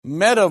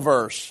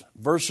Metaverse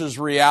versus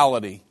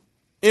reality,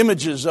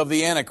 images of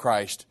the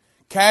Antichrist,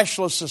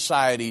 cashless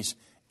societies,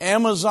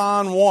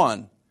 Amazon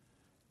One,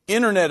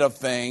 Internet of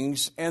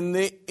Things, and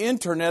the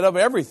Internet of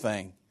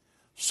Everything,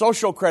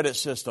 social credit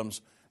systems,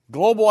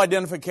 global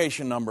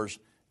identification numbers,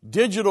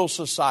 digital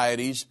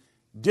societies,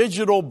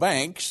 digital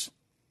banks.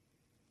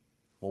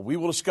 Well, we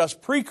will discuss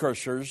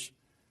precursors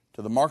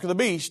to the mark of the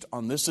beast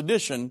on this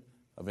edition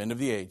of End of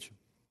the Age.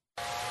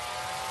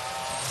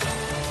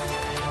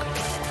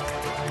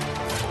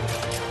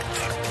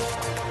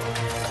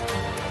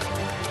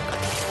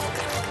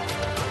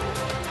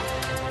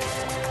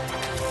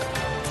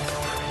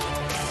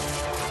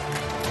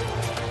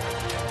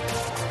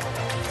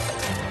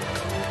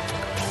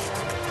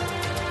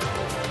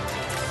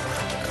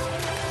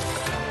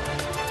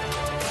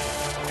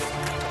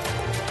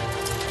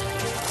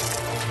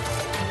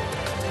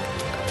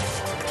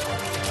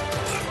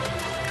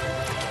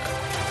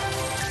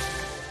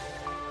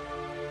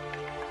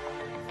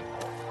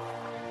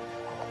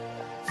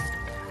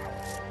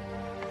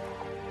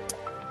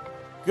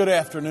 Good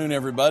afternoon,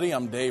 everybody.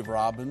 I'm Dave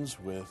Robbins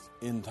with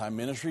End Time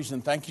Ministries,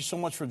 and thank you so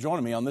much for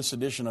joining me on this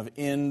edition of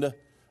End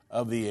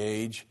of the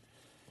Age.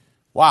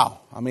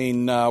 Wow.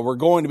 We're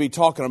going to be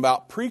talking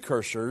about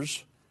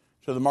precursors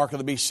to the mark of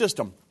the beast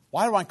system.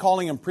 Why am I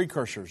calling them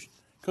precursors?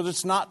 Because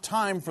it's not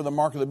time for the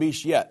mark of the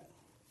beast yet.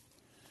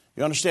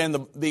 You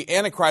understand the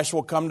Antichrist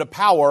will come to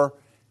power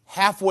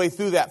halfway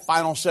through that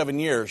final 7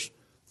 years,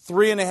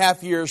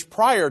 3.5 years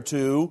prior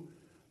to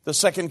the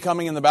second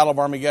coming in the Battle of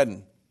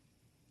Armageddon.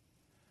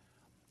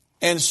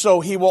 And so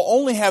he will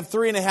only have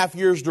 3.5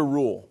 years to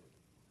rule.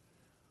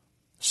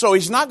 So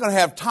he's not going to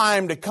have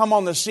time to come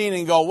on the scene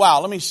and go,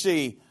 wow, let me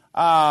see,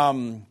 how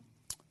am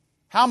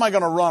I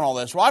going to run all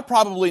this? Well, I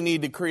probably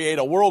need to create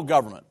a world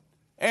government.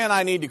 And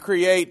I need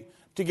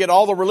to get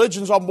all the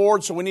religions on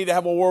board, so we need to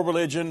have a world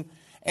religion.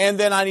 And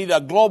then I need a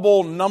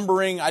global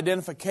numbering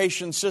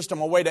identification system,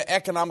 a way to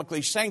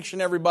economically sanction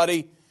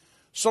everybody.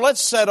 So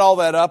let's set all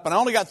that up. And I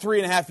only got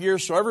 3.5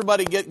 years, so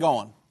everybody get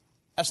going.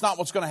 That's not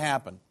what's going to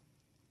happen.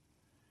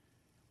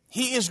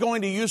 He is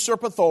going to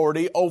usurp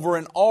authority over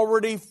an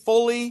already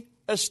fully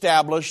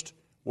established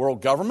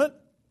world government,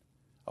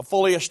 a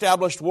fully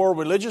established world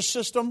religious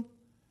system,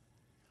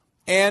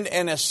 and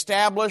an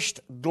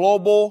established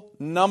global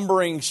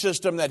numbering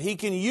system that he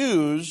can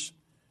use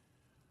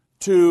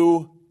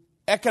to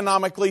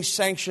economically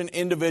sanction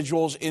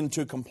individuals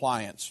into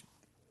compliance.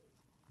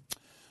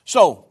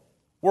 So,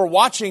 we're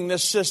watching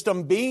this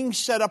system being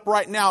set up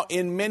right now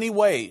in many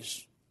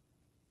ways.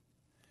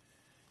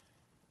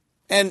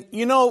 And,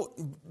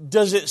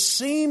 does it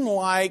seem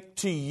like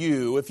to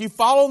you, if you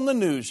follow the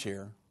news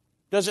here,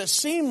 does it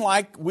seem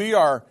like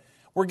we're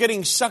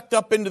getting sucked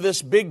up into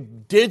this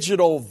big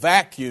digital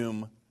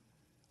vacuum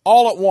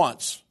all at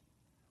once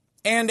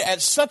and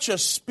at such a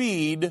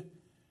speed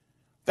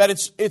that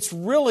it's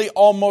really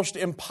almost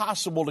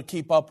impossible to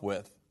keep up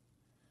with?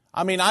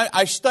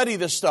 I study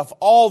this stuff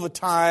all the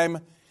time,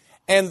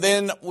 and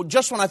then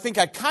just when I think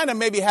I kind of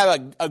maybe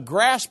have a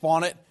grasp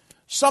on it,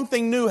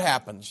 something new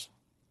happens.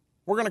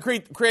 We're going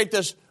to create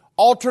this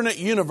alternate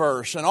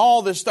universe and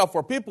all this stuff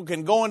where people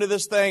can go into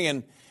this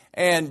thing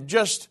and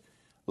just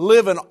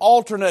live an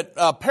alternate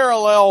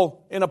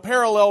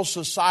parallel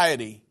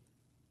society,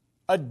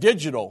 a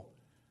digital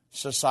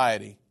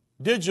society,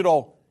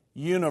 digital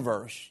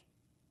universe.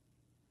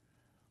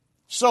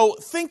 So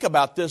think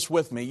about this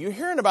with me. You're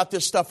hearing about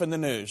this stuff in the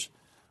news,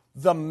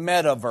 the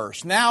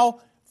Metaverse.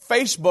 Now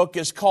Facebook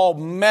is called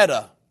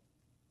Meta.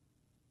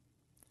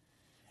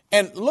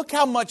 And look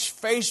how much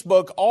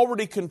Facebook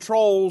already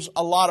controls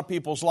a lot of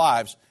people's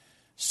lives.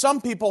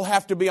 Some people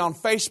have to be on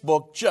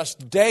Facebook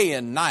just day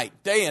and night.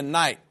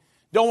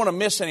 Don't want to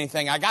miss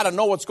anything. I got to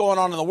know what's going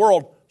on in the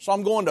world, so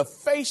I'm going to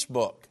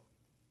Facebook.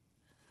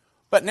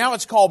 But now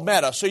it's called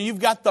Meta. So you've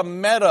got the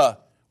Meta,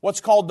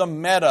 what's called the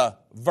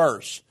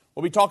Metaverse.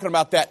 We'll be talking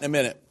about that in a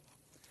minute.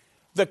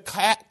 The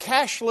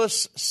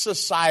cashless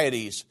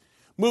societies,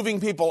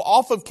 moving people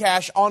off of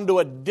cash onto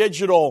a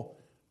digital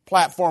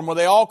platform where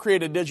they all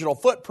create a digital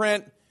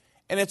footprint,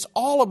 and it's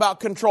all about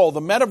control. The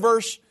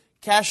Metaverse,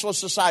 cashless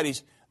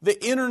societies, the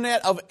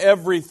Internet of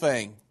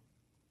Everything.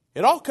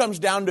 It all comes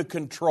down to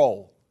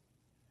control.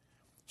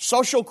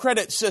 Social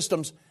credit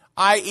systems,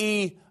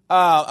 i.e.,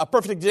 a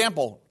perfect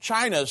example,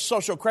 China's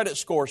social credit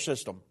score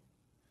system,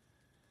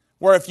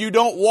 where if you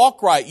don't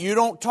walk right, you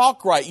don't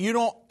talk right, you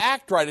don't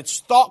act right, it's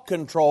thought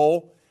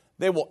control,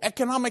 they will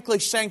economically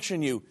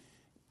sanction you,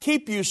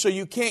 keep you so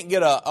you can't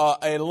get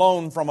a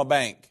loan from a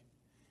bank.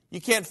 You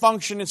can't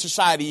function in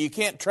society. You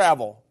can't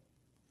travel.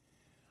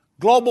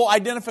 Global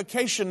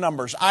identification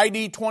numbers,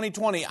 ID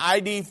 2020,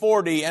 ID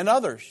 4D, and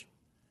others.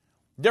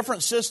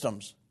 Different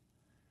systems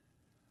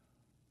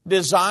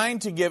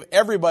designed to give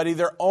everybody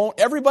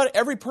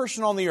every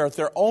person on the earth,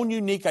 their own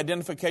unique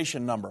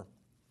identification number.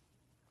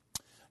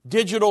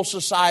 Digital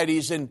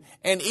societies and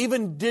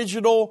even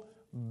digital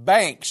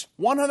banks.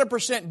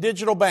 100%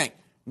 digital bank.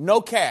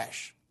 No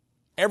cash.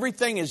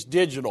 Everything is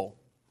digital.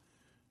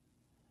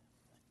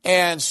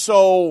 And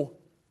so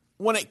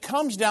when it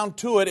comes down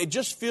to it, it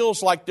just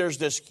feels like there's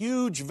this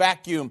huge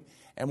vacuum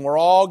and we're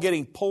all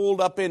getting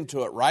pulled up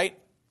into it, right?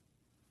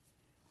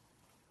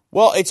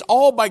 Well, it's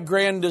all by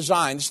grand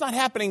design. It's not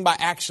happening by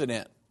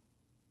accident.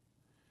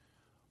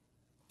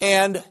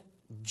 And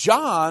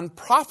John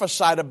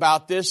prophesied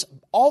about this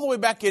all the way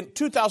back in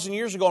 2,000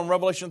 years ago in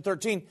Revelation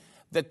 13,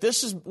 that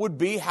this would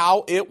be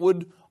how it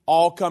would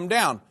all come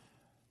down.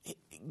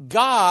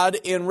 God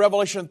in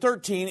Revelation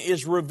 13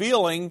 is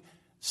revealing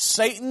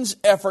Satan's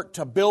effort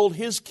to build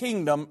his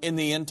kingdom in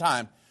the end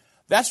time.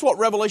 That's what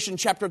Revelation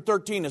chapter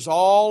 13 is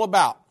all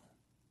about.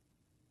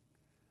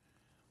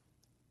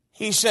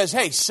 He says,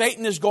 hey,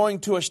 Satan is going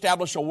to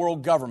establish a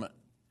world government.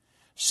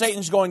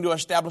 Satan's going to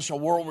establish a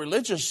world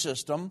religious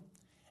system.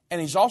 And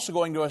he's also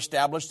going to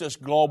establish this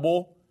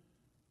global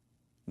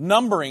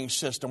numbering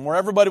system where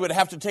everybody would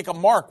have to take a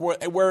mark.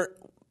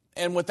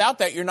 And without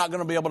that, you're not going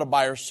to be able to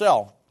buy or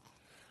sell.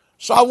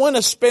 So I want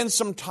to spend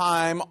some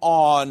time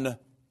on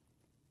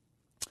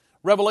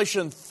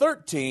Revelation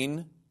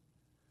 13,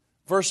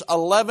 verse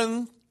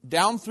 11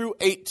 down through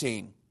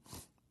 18.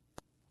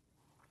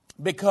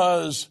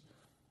 Because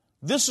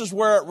this is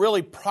where it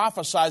really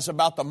prophesies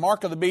about the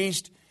mark of the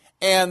beast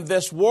and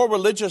this world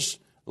religious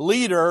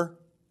leader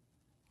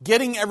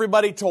getting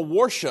everybody to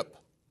worship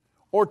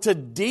or to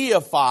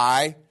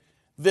deify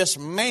this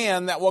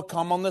man that will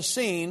come on the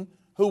scene,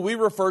 who we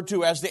refer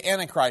to as the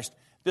Antichrist,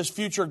 this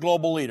future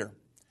global leader.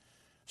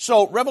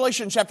 So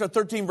Revelation chapter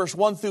 13, verse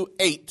 1 through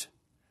 8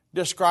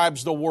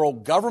 describes the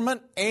world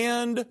government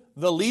and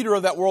the leader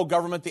of that world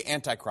government, the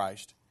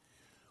Antichrist.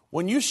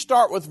 When you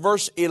start with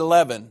verse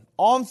 11,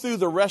 on through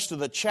the rest of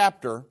the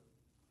chapter,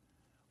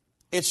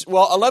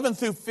 11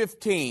 through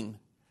 15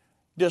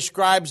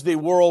 describes the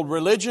world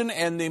religion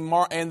and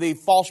the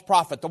false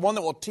prophet, the one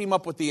that will team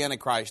up with the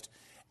Antichrist.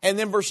 And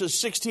then verses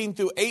 16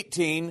 through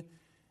 18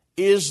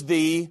 is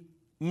the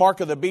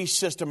mark of the beast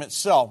system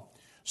itself.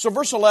 So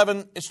verse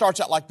 11, it starts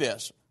out like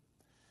this.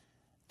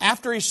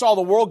 After he saw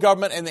the world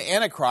government and the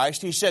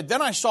Antichrist, he said,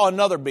 then I saw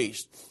another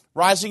beast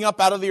rising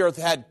up out of the earth,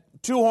 had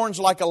two horns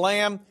like a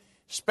lamb,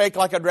 spake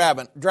like a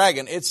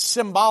dragon. It's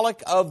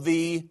symbolic of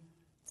the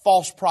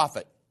false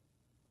prophet.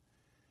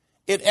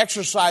 It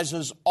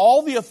exercises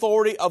all the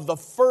authority of the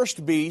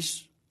first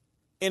beast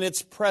in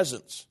its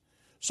presence.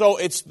 So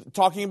it's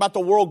talking about the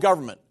world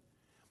government.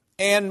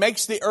 And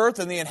makes the earth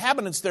and the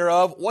inhabitants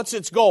thereof, what's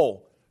its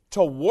goal?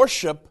 To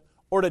worship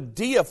or to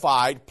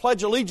deify,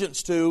 pledge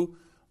allegiance to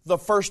the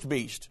first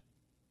beast,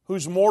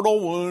 whose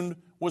mortal wound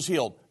was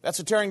healed. That's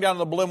a tearing down of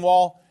the Berlin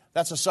Wall.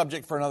 That's a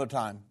subject for another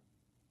time.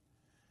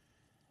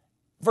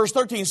 Verse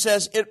 13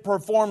 says, it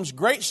performs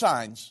great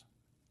signs,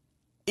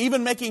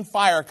 even making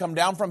fire come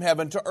down from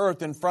heaven to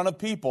earth in front of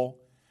people.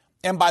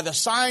 And by the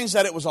signs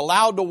that it was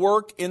allowed to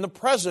work in the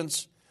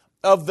presence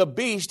of the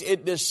beast,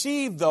 it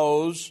deceived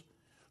those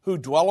who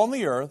dwell on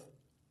the earth,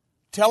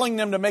 telling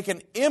them to make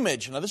an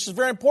image. Now, this is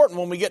very important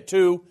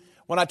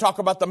when I talk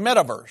about the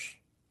Metaverse.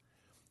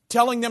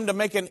 Telling them to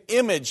make an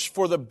image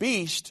for the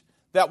beast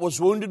that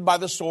was wounded by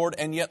the sword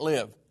and yet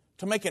lived.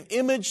 To make an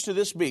image to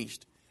this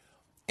beast.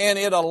 And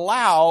it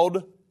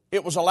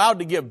was allowed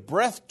to give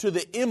breath to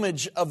the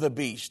image of the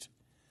beast,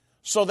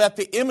 so that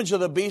the image of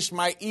the beast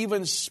might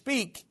even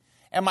speak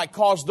and might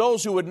cause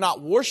those who would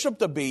not worship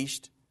the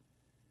beast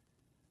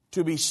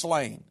to be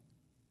slain.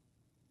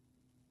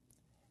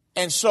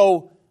 And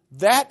so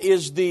that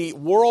is the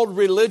world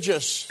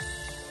religious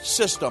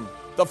system,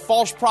 the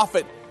false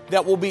prophet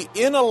that will be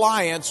in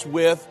alliance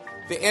with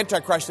the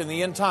Antichrist in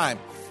the end time.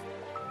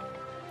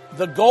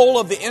 The goal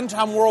of the end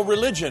time world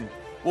religion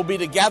will be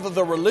to gather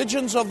the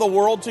religions of the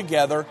world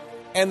together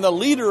and the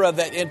leader of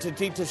that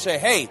entity to say,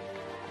 hey,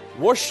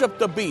 worship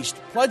the beast,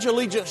 pledge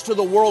allegiance to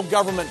the world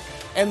government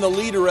and the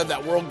leader of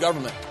that world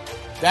government.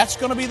 That's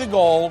going to be the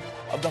goal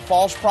of the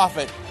false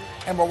prophet.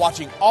 And we're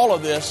watching all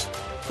of this,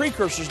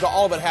 precursors to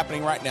all of it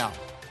happening right now.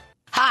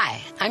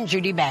 Hi, I'm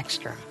Judy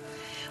Baxter.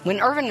 When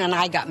Irvin and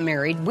I got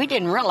married, we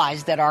didn't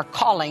realize that our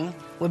calling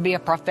would be a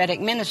prophetic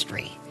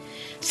ministry.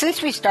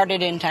 Since we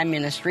started End Time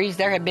Ministries,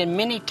 there have been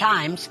many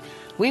times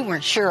we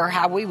weren't sure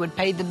how we would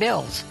pay the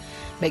bills,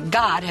 but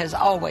God has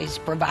always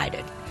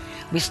provided.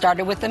 We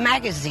started with a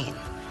magazine,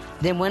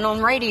 then went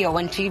on radio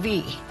and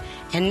TV,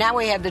 and now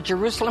we have the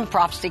Jerusalem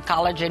Prophecy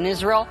College in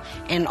Israel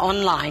and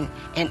online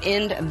and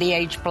End of the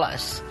Age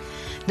Plus.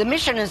 The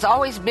mission has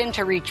always been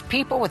to reach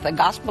people with the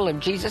gospel of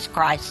Jesus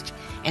Christ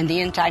and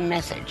the end time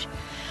message.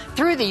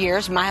 Through the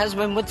years, my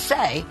husband would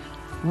say,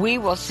 we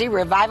will see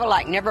revival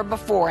like never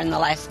before in the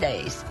last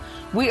days.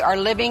 We are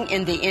living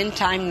in the end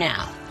time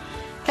now.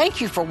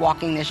 Thank you for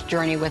walking this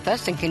journey with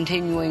us and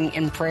continuing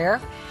in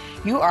prayer.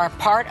 You are a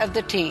part of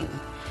the team.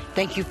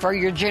 Thank you for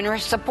your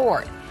generous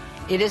support.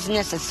 It is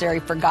necessary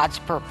for God's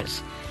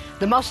purpose.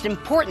 The most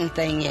important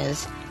thing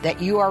is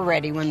that you are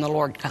ready when the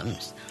Lord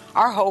comes.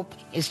 Our hope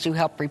is to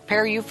help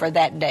prepare you for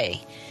that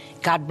day.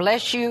 God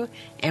bless you,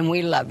 and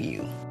we love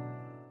you.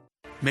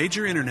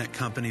 Major internet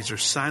companies are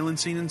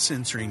silencing and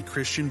censoring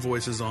Christian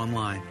voices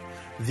online.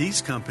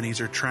 These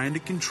companies are trying to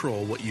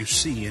control what you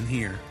see and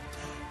hear.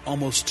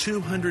 Almost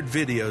 200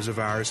 videos of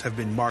ours have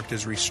been marked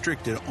as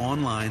restricted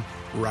online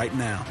right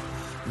now.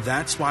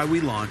 That's why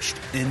we launched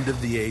End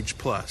of the Age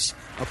Plus,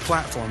 a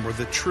platform where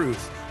the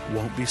truth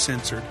won't be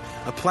censored,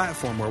 a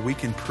platform where we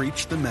can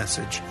preach the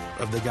message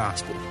of the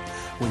gospel.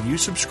 When you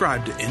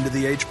subscribe to End of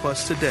the Age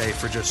Plus today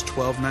for just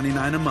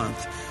 $12.99 a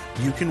month,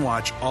 you can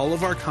watch all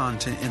of our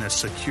content in a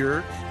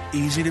secure,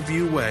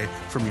 easy-to-view way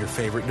from your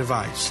favorite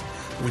device.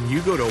 When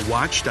you go to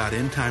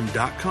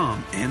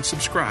watch.endtime.com and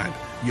subscribe,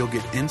 you'll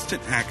get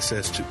instant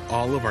access to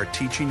all of our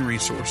teaching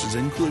resources,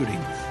 including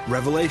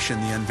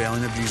Revelation, the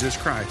Unveiling of Jesus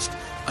Christ,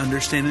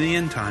 Understanding the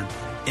End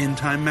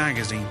Time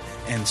Magazine,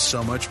 and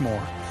so much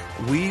more.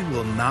 We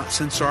will not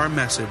censor our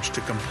message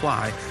to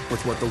comply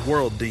with what the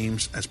world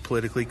deems as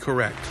politically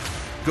correct.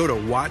 Go to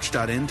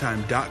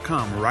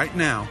watch.endtime.com right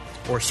now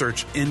or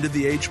search End of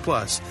the Age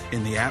Plus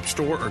in the App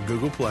Store or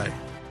Google Play.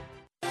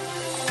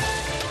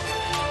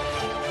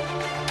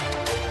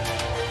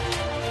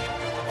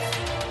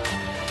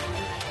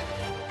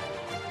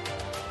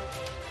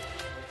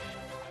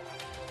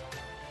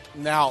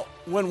 Now,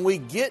 when we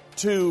get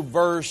to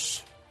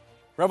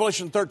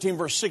Revelation 13,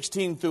 verse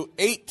 16 through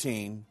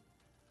 18,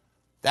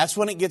 that's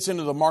when it gets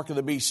into the mark of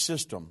the beast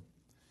system.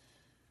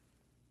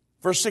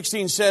 Verse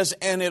 16 says,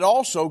 "And it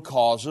also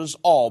causes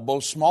all,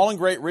 both small and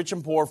great, rich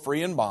and poor,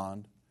 free and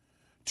bond,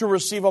 to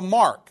receive a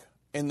mark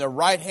in their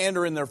right hand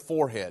or in their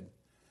forehead,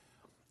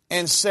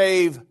 and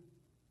save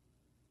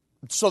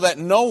so that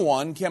no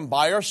one can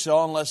buy or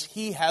sell unless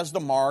he has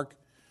the mark,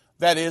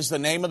 that is, the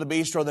name of the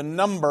beast or the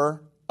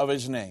number of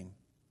his name."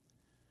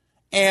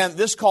 And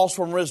this calls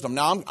for wisdom.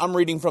 Now, I'm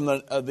reading from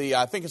the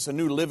I think it's the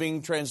New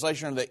Living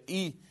Translation, or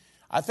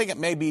I think it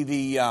may be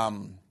the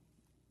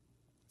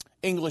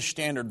English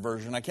Standard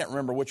Version. I can't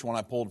remember which one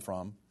I pulled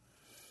from.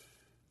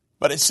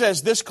 But it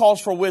says, "This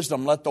calls for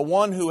wisdom. Let the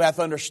one who hath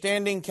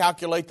understanding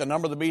calculate the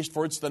number of the beast,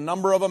 for it's the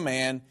number of a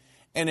man,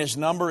 and his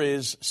number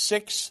is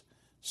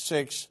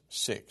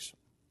 666.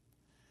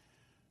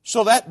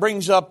 So that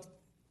brings up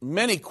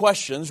many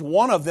questions.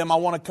 One of them I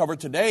want to cover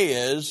today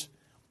is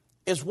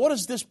what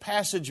does this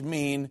passage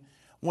mean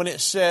when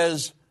it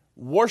says,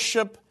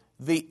 worship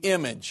the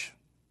image?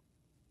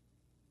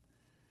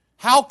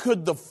 How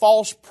could the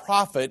false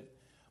prophet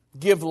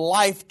give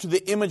life to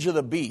the image of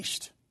the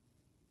beast?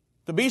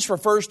 The beast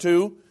refers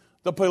to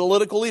the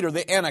political leader,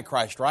 the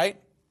Antichrist,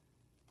 right?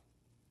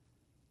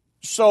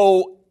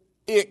 So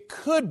it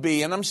could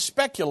be, and I'm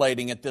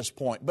speculating at this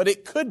point, but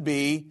it could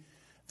be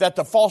that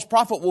the false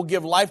prophet will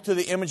give life to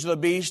the image of the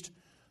beast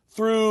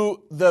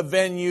through the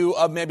venue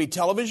of maybe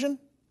television,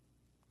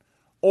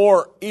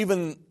 or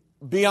even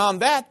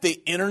beyond that, the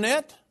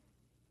internet.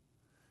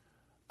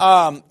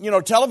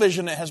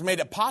 Television has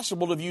made it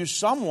possible to view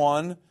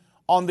someone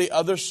on the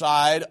other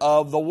side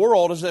of the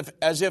world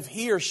as if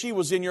he or she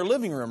was in your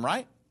living room,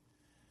 right?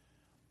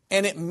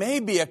 And it may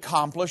be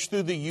accomplished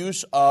through the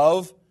use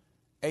of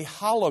a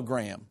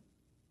hologram.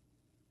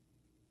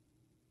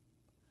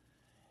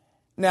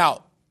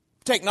 Now,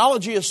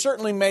 technology has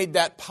certainly made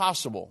that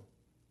possible.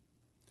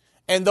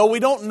 And though we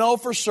don't know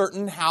for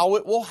certain how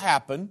it will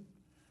happen,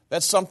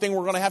 that's something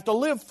we're going to have to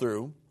live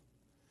through.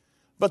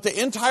 But the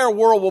entire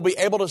world will be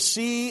able to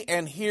see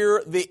and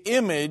hear the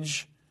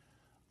image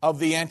of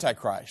the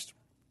Antichrist.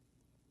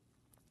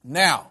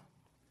 Now,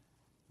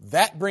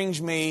 that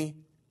brings me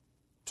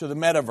to the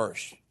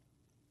Metaverse.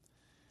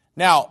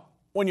 Now,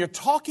 when you're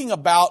talking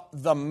about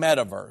the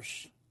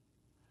Metaverse,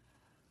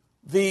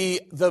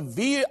 the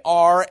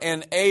VR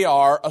and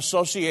AR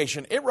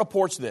Association, it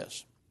reports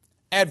this: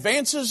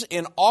 advances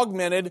in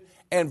augmented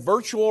and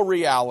virtual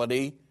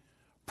reality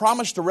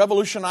promise to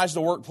revolutionize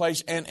the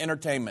workplace and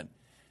entertainment.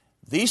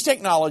 These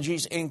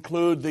technologies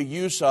include the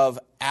use of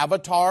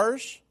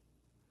avatars,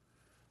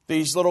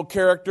 these little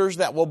characters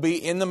that will be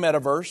in the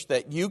metaverse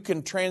that you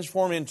can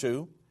transform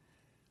into,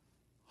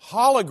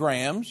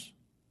 holograms,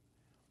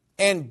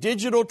 and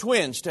digital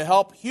twins to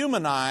help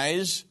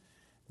humanize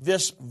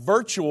this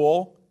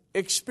virtual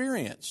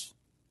experience.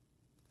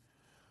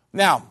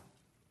 Now,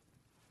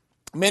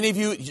 many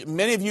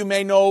of you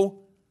may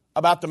know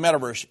about the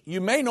metaverse. You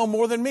may know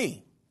more than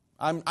me.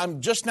 I'm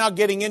just now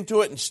getting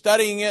into it and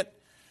studying it,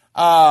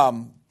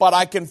 but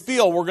I can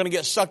feel we're going to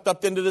get sucked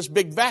up into this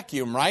big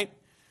vacuum, right?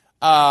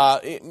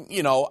 If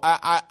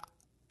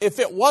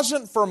it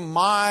wasn't for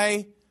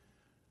my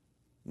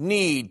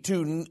need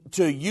to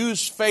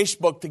use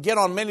Facebook to get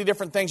on many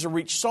different things and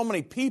reach so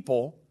many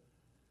people,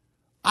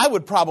 I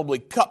would probably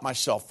cut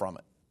myself from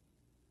it.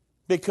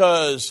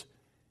 Because,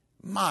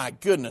 my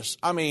goodness,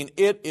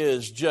 it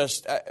is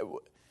just,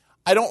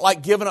 I don't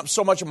like giving up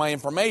so much of my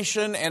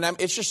information, and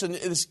it's just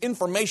this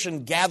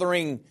information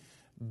gathering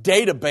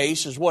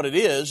database is what it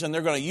is, and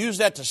they're going to use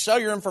that to sell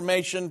your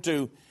information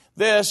to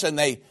this, and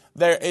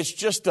it's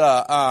just,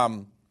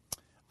 I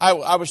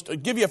was, to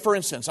give you for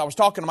instance, I was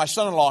talking to my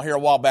son-in-law here a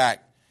while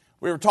back.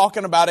 We were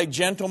talking about a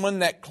gentleman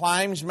that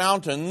climbs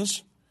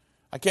mountains.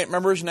 I can't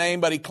remember his name,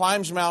 but he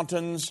climbs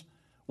mountains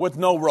with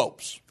no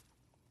ropes.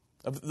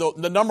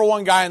 The number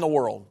one guy in the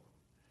world.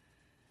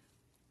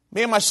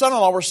 Me and my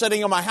son-in-law were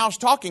sitting in my house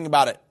talking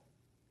about it.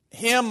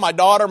 him, my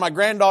daughter, my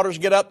granddaughters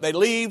get up, they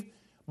leave.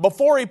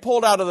 Before he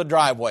pulled out of the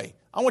driveway,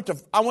 I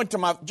went to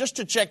my just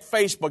to check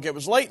Facebook. It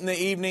was late in the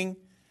evening.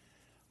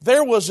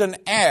 There was an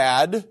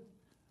ad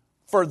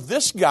for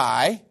this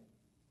guy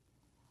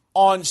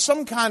on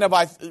some kind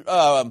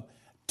of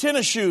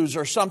tennis shoes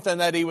or something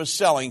that he was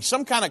selling,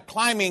 some kind of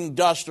climbing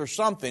dust or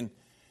something.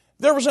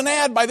 There was an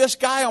ad by this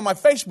guy on my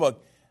Facebook.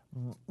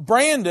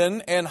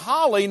 Brandon and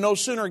Holly no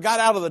sooner got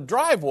out of the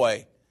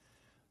driveway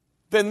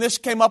than this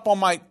came up on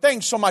my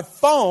thing. So my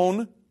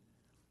phone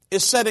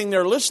is sitting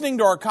there listening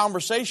to our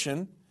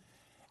conversation,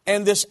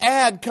 and this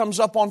ad comes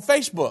up on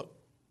Facebook.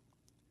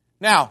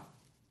 Now,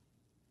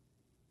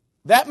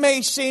 that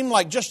may seem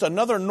like just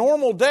another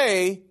normal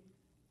day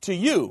to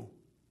you,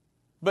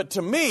 but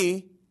to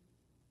me,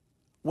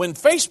 when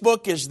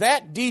Facebook is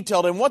that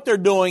detailed in what they're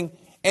doing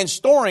and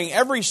storing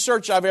every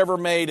search I've ever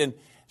made and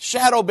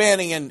shadow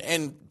banning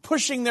and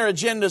pushing their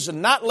agendas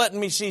and not letting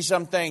me see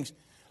some things,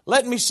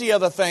 letting me see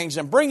other things,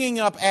 and bringing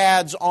up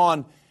ads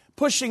on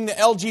pushing the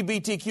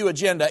LGBTQ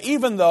agenda,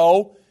 even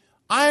though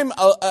I'm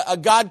a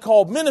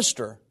God-called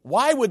minister.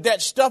 Why would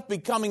that stuff be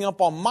coming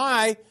up on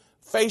my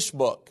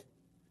Facebook?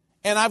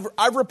 And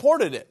I've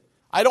reported it.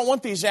 I don't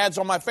want these ads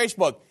on my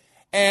Facebook.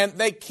 And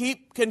they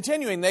keep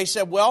continuing. They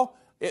said, well,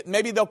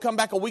 maybe they'll come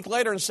back a week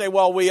later and say,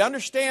 well, we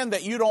understand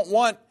that you don't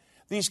want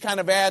these kind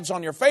of ads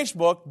on your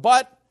Facebook,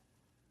 but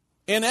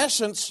in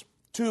essence,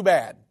 too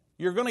bad.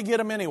 You're going to get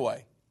them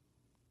anyway.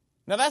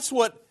 Now,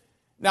 Facebook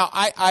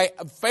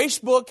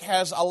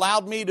has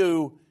allowed me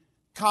to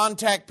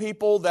contact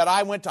people that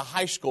I went to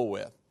high school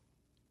with.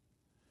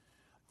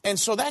 And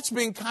so that's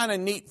been kind of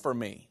neat for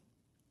me.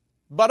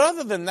 But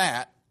other than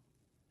that,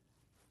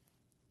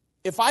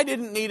 if I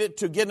didn't need it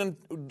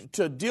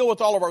to deal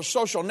with all of our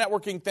social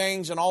networking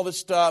things and all this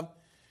stuff,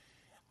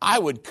 I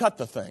would cut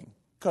the thing.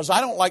 Because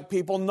I don't like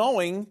people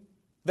knowing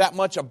that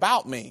much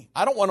about me.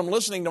 I don't want them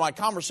listening to my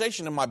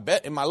conversation in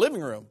my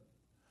living room.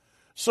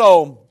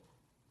 So,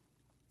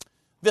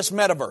 this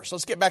metaverse,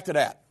 let's get back to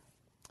that.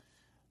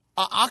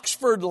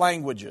 Oxford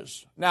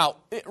Languages. Now,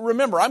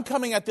 remember, I'm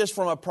coming at this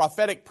from a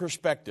prophetic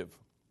perspective.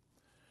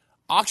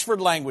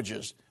 Oxford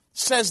Languages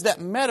says that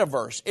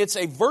metaverse, it's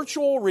a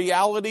virtual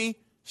reality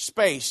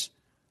space.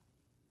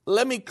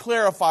 Let me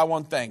clarify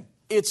one thing.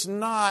 It's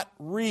not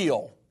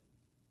real.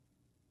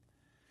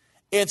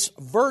 It's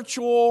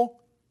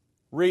virtual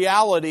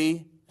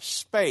reality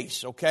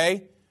space,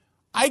 okay?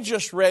 I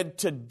just read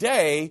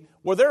today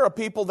where there are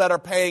people that are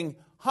paying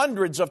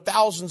hundreds of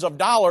thousands of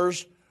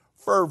dollars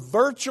for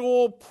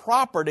virtual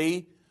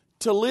property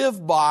to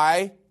live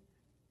by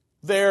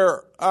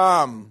their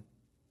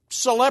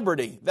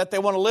celebrity that they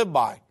want to live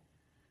by.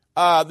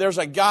 There's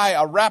a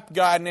rap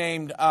guy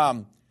named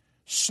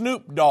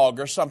Snoop Dogg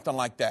or something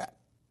like that.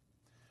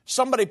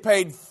 Somebody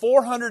paid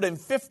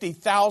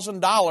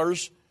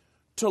 $450,000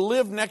 to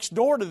live next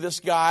door to this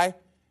guy.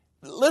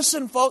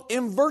 Listen, folks,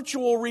 in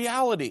virtual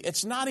reality.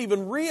 It's not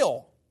even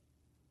real.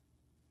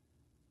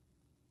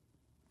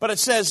 But it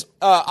says,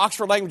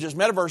 Oxford Languages,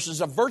 Metaverse is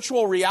a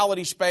virtual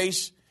reality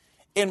space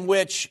in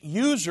which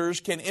users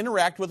can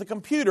interact with a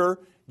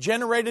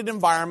computer-generated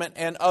environment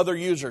and other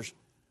users.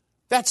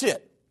 That's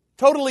it.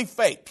 Totally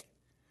fake.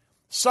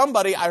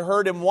 Somebody, I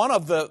heard in one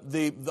of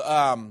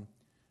the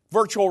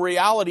virtual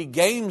reality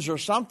games or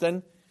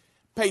something,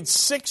 paid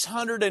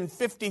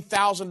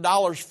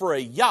 $650,000 for a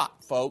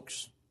yacht,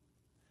 folks.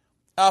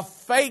 A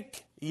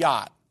fake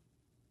yacht.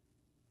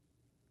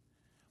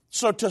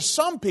 So to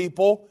some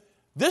people,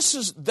 this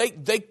is, they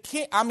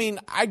can't,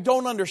 I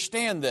don't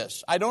understand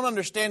this. I don't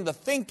understand the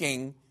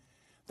thinking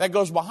that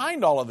goes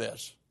behind all of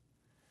this.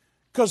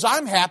 Because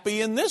I'm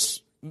happy in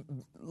this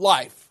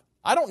life.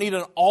 I don't need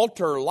an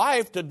altar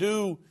life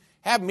to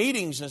have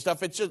meetings and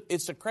stuff.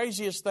 It's the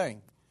craziest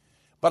thing.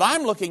 But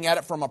I'm looking at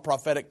it from a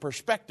prophetic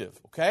perspective,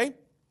 okay?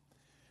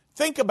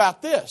 Think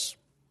about this.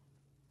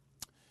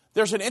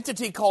 There's an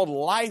entity called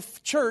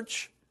Life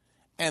Church,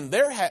 and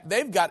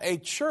they've got a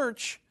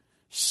church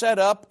set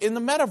up in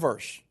the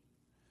Metaverse.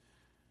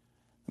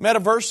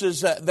 Metaverse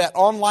is that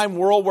online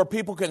world where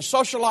people can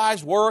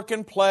socialize, work,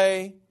 and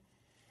play.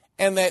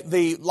 And that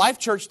the Life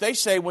Church, they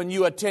say when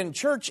you attend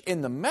church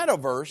in the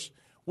Metaverse,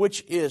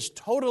 which is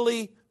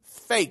totally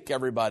fake,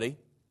 everybody.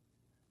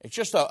 It's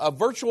just a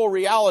virtual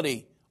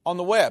reality on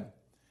the web.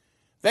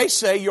 They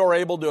say you're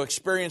able to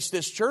experience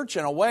this church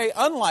in a way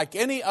unlike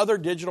any other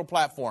digital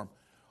platform.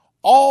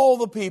 All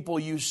the people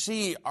you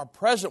see are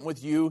present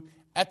with you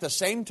at the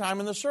same time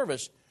in the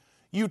service.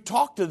 You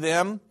talk to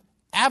them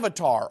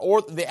avatar,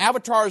 or the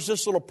avatar is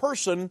this little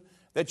person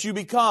that you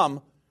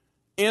become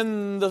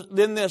in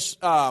this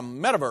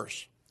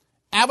metaverse.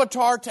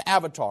 Avatar to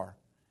avatar.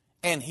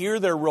 And hear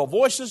their real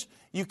voices.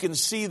 You can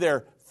see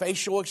their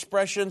facial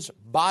expressions,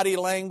 body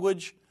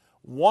language,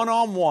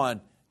 one-on-one.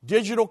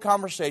 Digital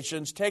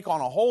conversations take on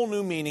a whole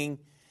new meaning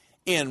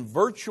in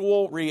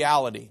virtual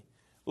reality.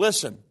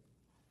 Listen,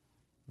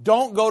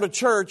 don't go to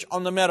church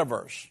on the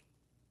metaverse.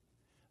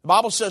 The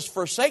Bible says,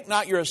 forsake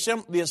not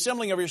the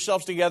assembling of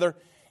yourselves together,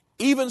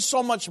 even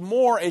so much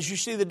more as you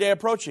see the day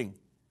approaching.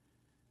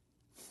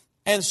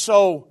 And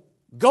so,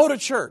 go to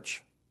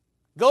church.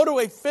 Go to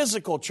a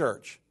physical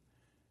church.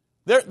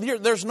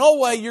 There's no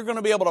way you're going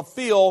to be able to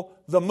feel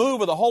the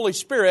move of the Holy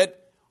Spirit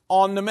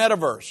on the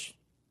metaverse.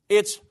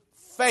 It's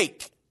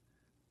fake.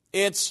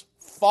 It's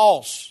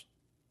false.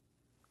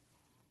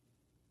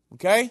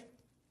 Okay?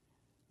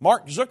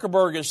 Mark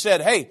Zuckerberg has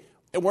said, hey,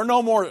 we're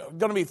no more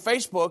going to be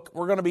Facebook,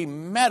 we're going to be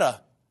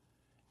Meta.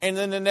 And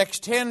in the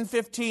next 10,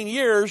 15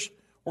 years,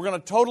 we're going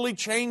to totally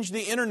change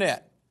the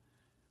internet.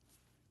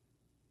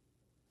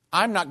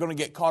 I'm not going to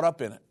get caught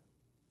up in it.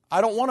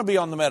 I don't want to be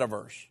on the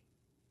metaverse.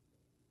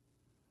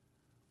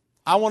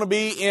 I want to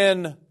be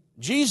in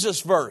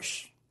Jesus'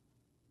 verse.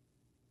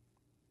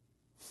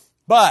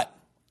 But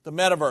the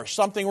metaverse,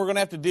 something we're going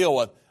to have to deal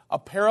with. A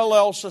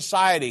parallel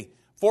society.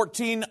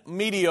 14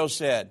 Medio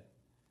said.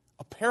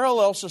 A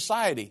parallel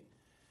society.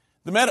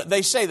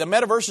 They say the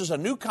metaverse is a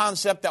new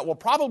concept that will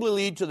probably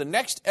lead to the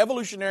next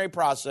evolutionary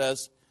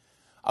process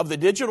of the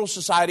digital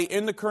society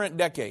in the current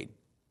decade.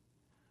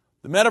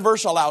 The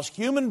metaverse allows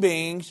human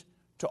beings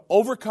to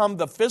overcome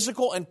the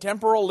physical and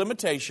temporal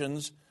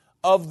limitations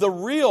of the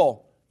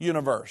real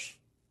universe,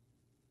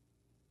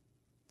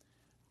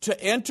 to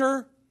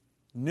enter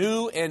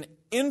new and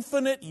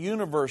infinite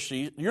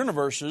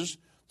universes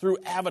through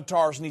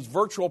avatars and these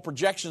virtual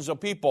projections of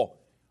people.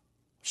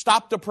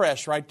 Stop the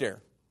press right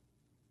there.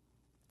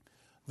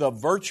 The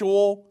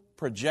virtual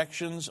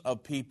projections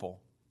of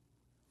people.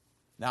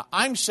 Now,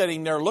 I'm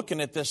sitting there looking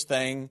at this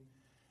thing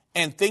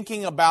and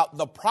thinking about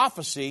the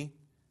prophecy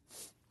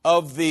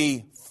of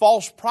the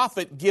false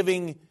prophet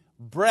giving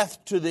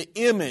breath to the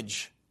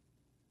image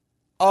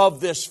of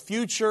this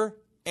future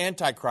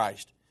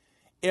Antichrist.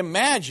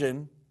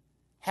 Imagine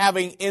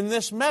having in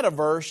this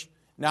metaverse,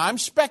 now I'm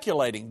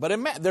speculating, but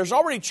there's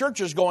already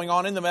churches going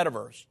on in the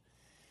metaverse.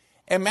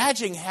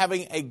 Imagine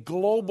having a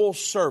global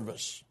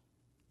service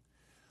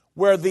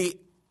where the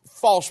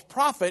false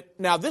prophet,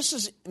 now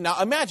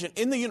imagine,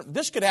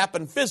 this could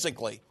happen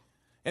physically,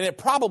 and it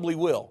probably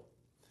will.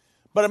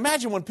 But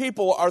imagine when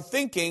people are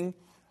thinking,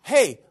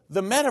 hey,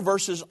 the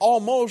metaverse is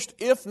almost,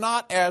 if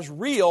not as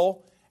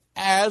real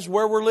as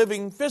where we're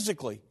living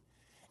physically.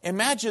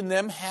 Imagine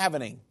them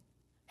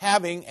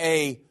having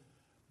a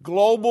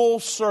global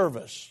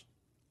service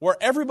where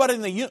everybody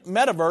in the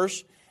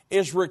metaverse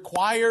is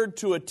required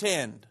to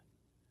attend.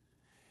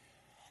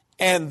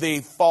 And the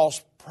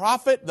false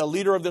prophet, the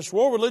leader of this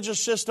world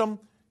religious system,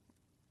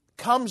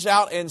 comes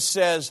out and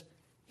says,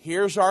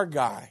 here's our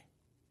guy.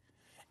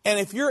 And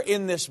if you're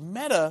in this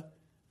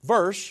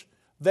metaverse,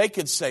 they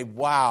could say,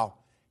 wow,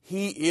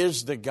 he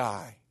is the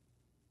guy.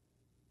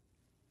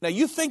 Now,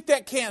 you think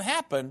that can't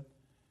happen,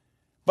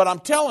 but I'm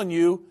telling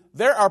you,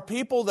 there are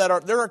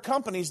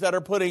companies that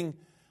are putting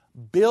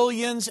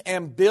billions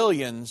and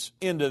billions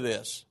into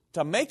this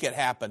to make it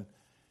happen.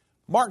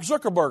 Mark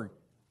Zuckerberg,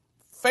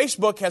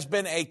 Facebook has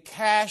been a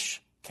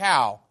cash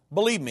cow.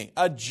 Believe me,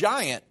 a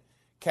giant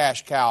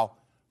cash cow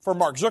for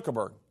Mark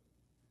Zuckerberg.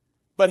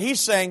 But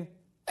he's saying,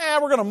 we're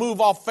going to move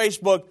off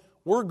Facebook.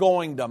 We're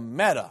going to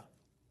Meta.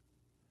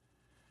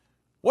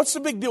 What's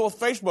the big deal with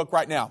Facebook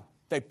right now?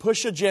 They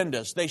push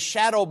agendas. They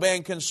shadow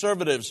ban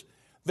conservatives.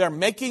 They're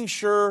making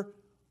sure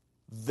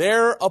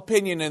their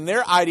opinion and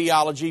their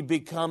ideology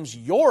becomes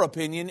your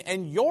opinion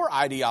and your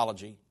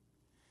ideology.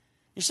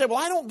 You say, well,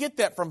 I don't get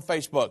that from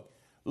Facebook.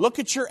 Look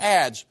at your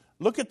ads.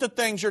 Look at the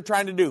things you're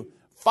trying to do.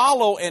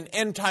 Follow an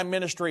End Time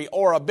Ministry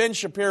or a Ben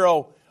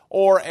Shapiro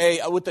or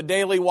with the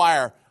Daily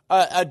Wire,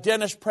 a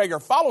Dennis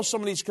Prager. Follow some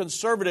of these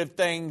conservative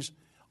things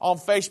on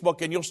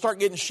Facebook and you'll start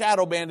getting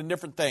shadow banned and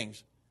different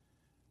things.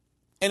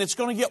 And it's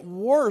going to get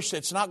worse.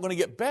 It's not going to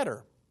get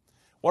better.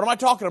 What am I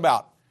talking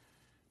about?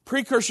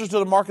 Precursors to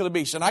the mark of the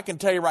beast. And I can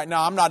tell you right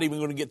now, I'm not even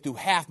going to get through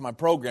half my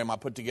program I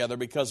put together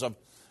because of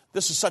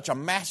this is such a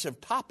massive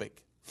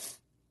topic.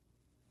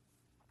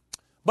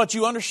 But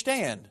you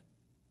understand,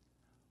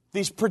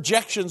 these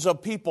projections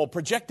of people,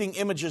 projecting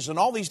images and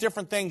all these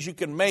different things you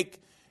can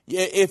make.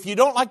 If you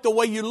don't like the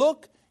way you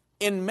look,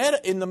 in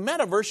the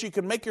metaverse, you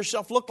can make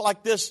yourself look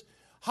like this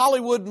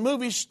Hollywood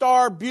movie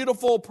star,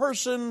 beautiful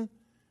person,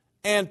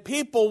 and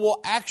people will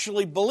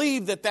actually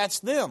believe that that's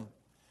them.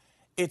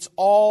 It's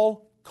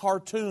all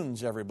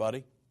cartoons,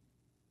 everybody.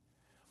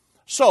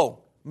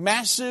 So,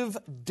 massive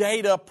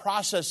data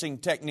processing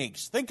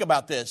techniques. Think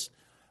about this.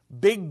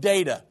 Big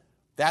data.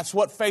 That's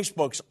what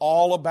Facebook's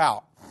all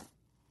about.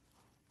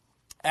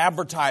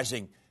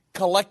 Advertising,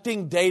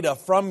 collecting data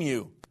from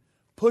you,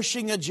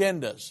 pushing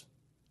agendas.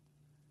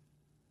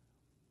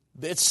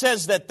 It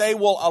says that they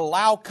will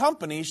allow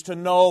companies to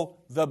know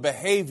the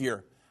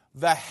behavior,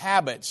 the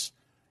habits,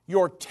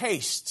 your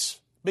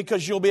tastes,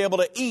 because you'll be able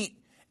to eat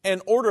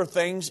and order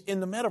things in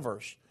the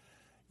metaverse.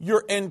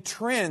 You're in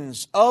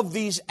trends of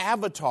these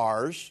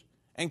avatars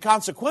and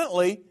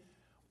consequently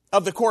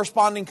of the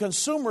corresponding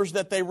consumers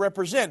that they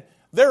represent.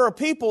 There are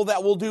people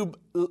that will do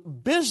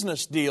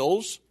business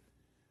deals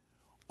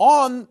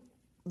on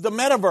the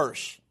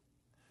metaverse.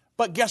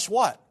 But guess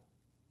what?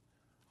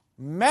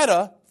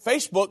 Meta,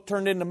 Facebook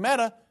turned into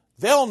Meta,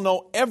 they'll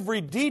know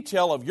every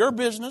detail of your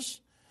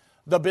business,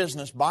 the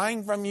business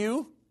buying from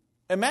you.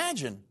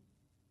 Imagine.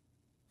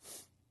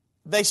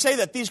 they say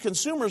that these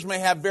consumers may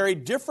have very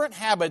different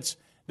habits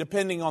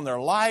depending on their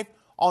life,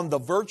 on the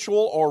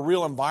virtual or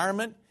real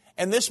environment,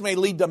 and this may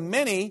lead to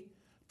many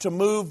to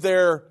move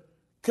their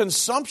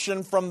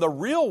consumption from the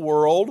real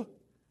world,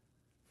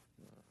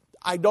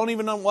 I don't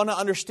even want to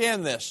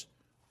understand this,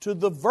 to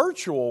the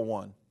virtual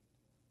one,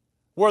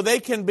 where they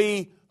can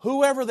be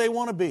whoever they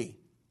want to be.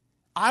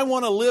 I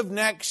want to live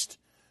next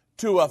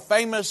to a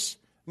famous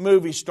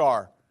movie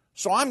star,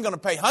 so I'm going to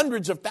pay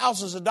hundreds of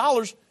thousands of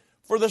dollars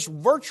for this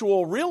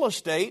virtual real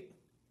estate.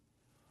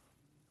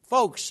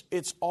 Folks,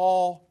 it's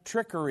all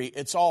trickery.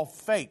 It's all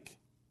fake.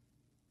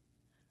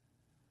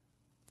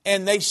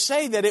 And they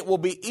say that it will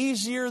be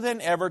easier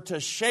than ever to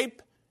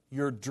shape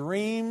your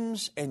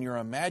dreams and your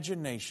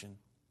imagination.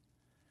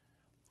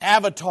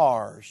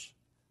 Avatars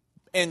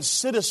and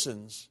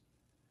citizens.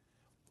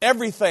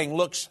 Everything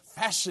looks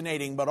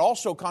fascinating but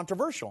also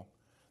controversial.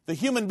 The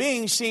human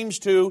being seems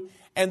to,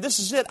 and this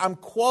is it, I'm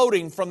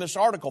quoting from this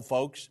article,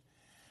 folks.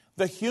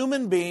 The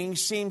human being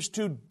seems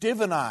to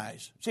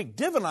divinize. See,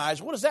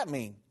 divinize, what does that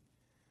mean?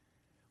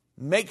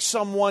 Make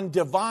someone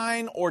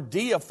divine or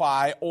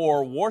deify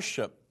or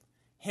worship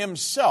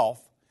himself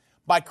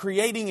by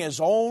creating his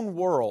own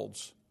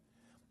worlds,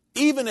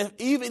 even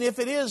if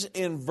it is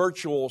in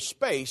virtual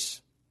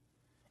space,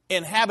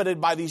 inhabited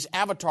by these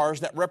avatars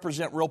that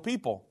represent real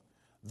people.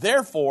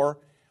 Therefore,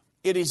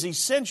 it is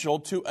essential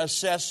to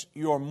assess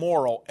your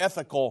moral,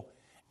 ethical,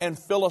 and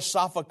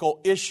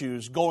philosophical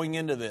issues going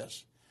into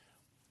this.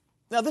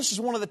 Now, this is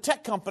one of the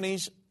tech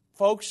companies,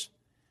 folks,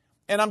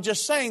 and I'm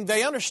just saying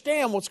they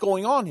understand what's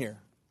going on here.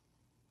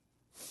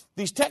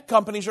 These tech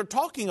companies are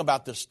talking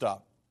about this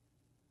stuff.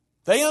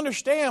 They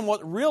understand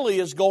what really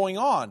is going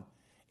on.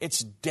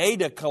 It's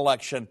data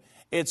collection.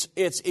 It's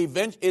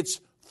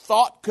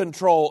thought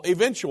control,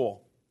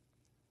 eventual.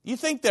 You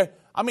think that,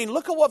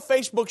 look at what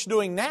Facebook's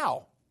doing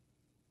now.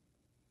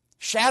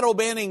 Shadow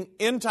banning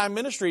end time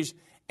ministries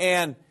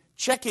and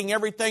checking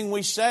everything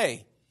we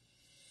say.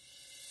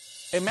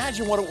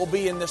 Imagine what it will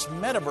be in this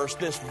metaverse,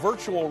 this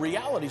virtual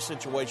reality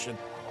situation.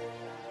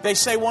 They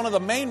say one of the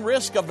main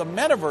risks of the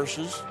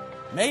metaverses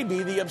may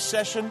be the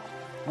obsession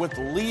with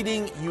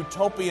leading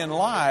utopian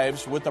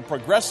lives with a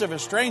progressive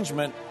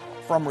estrangement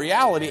from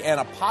reality and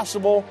a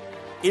possible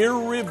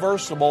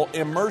irreversible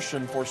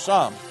immersion for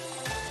some.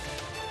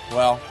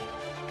 Well,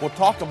 we'll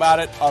talk about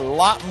it a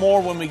lot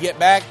more when we get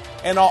back,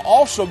 and I'll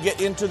also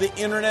get into the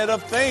Internet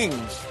of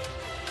Things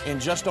in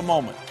just a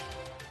moment.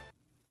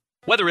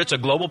 Whether it's a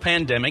global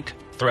pandemic,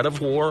 threat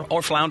of war,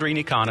 or floundering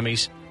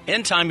economies,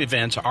 end-time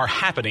events are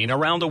happening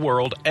around the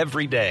world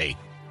every day.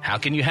 How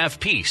can you have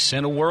peace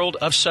in a world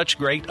of such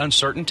great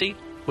uncertainty?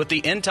 With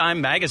the End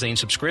Time Magazine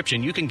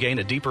subscription, you can gain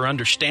a deeper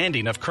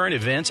understanding of current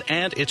events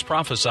and its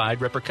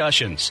prophesied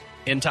repercussions.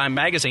 End Time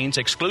Magazine's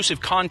exclusive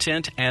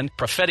content and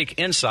prophetic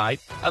insight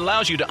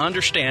allows you to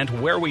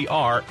understand where we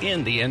are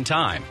in the end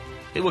time.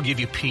 It will give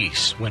you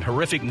peace when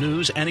horrific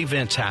news and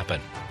events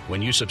happen.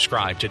 When you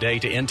subscribe today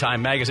to End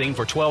Time Magazine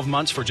for 12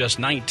 months for just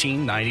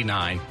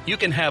 $19.99, you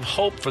can have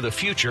hope for the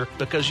future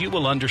because you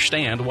will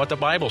understand what the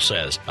Bible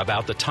says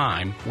about the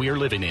time we are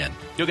living in.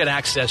 You'll get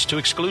access to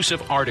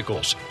exclusive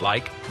articles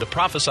like the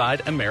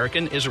Prophesied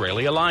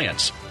American-Israeli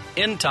Alliance,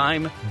 End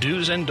Time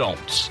Do's and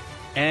Don'ts,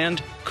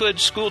 and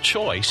Could School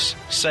Choice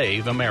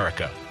Save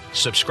America?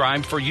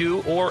 Subscribe for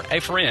you or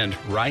a friend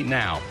right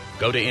now.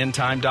 Go to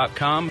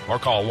endtime.com or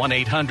call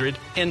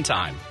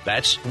 1-800-END-TIME.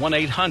 That's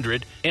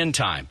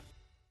 1-800-END-TIME.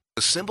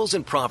 The symbols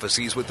and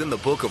prophecies within the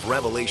book of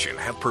Revelation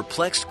have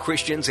perplexed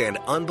Christians and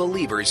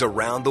unbelievers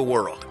around the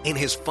world. In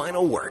his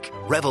final work,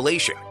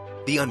 Revelation,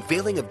 The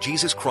Unveiling of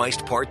Jesus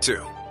Christ Part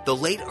 2, the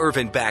late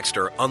Irvin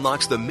Baxter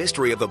unlocks the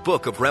mystery of the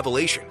book of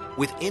Revelation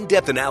with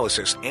in-depth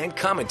analysis and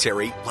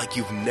commentary like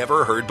you've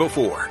never heard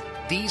before.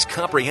 These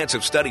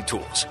comprehensive study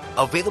tools,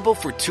 available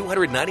for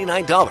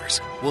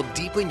 $299, will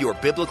deepen your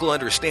biblical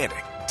understanding.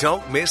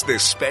 Don't miss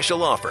this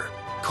special offer.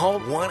 Call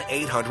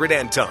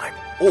 1-800-END-TIME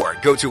or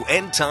go to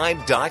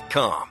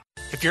endtime.com.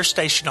 If your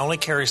station only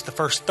carries the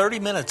first 30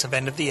 minutes of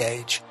End of the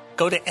Age,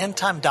 go to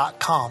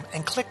endtime.com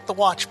and click the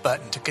watch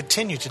button to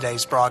continue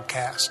today's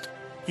broadcast.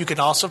 You can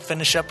also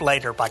finish up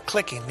later by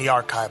clicking the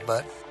archive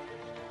button.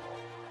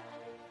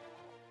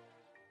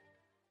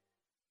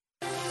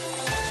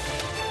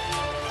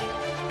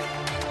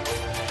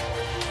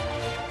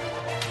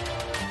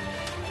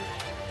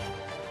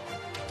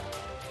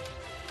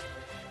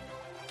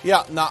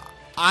 Yeah, now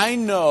I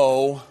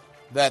know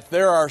that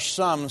there are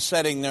some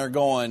sitting there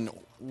going,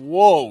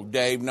 whoa,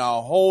 Dave,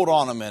 now hold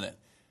on a minute.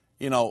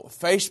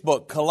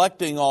 Facebook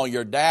collecting all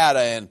your data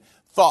and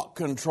thought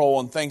control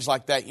and things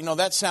like that.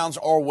 That sounds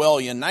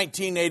Orwellian,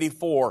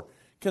 1984,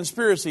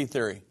 conspiracy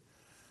theory.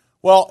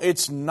 Well,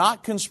 it's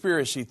not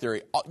conspiracy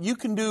theory. You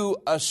can do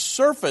a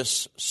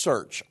surface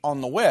search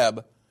on the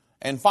web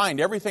and find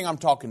everything I'm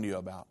talking to you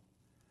about.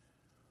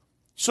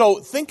 So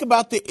think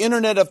about the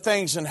Internet of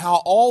Things and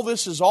how all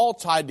this is all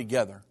tied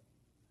together.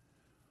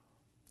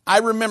 I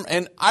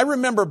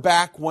remember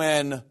back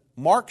when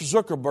Mark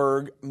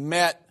Zuckerberg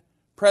met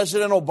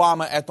President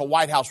Obama at the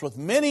White House with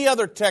many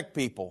other tech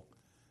people.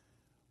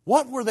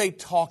 What were they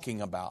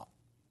talking about?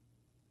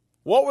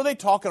 What were they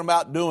talking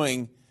about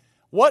doing?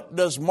 What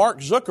does Mark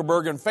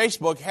Zuckerberg and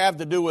Facebook have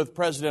to do with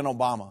President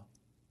Obama?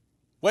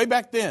 Way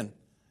back then.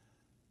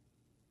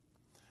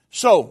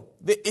 So,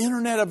 the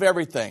Internet of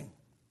Everything.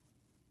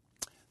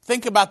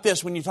 Think about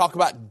this when you talk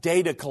about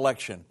data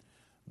collection.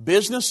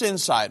 Business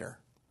Insider,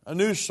 a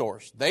news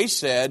source, they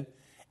said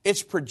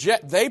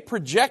they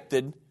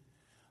projected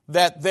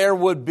that there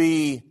would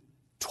be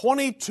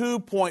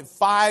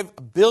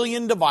 22.5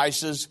 billion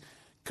devices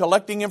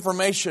collecting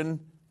information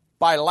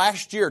by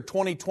last year,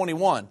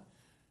 2021.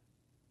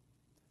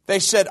 They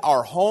said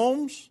our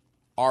homes,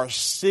 our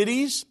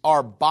cities,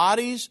 our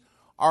bodies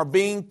are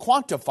being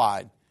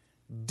quantified,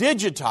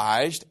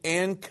 digitized,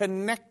 and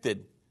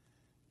connected,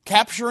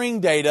 capturing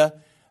data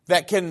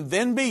that can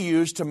then be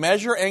used to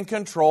measure and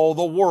control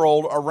the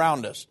world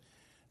around us.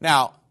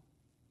 Now,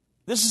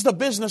 this is the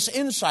Business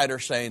Insider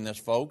saying this,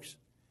 folks.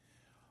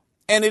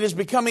 And it is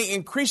becoming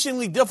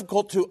increasingly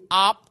difficult to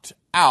opt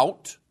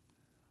out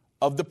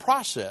of the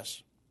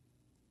process.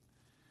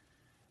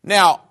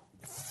 Now,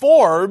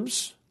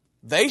 Forbes,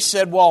 they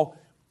said, well,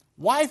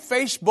 why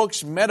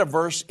Facebook's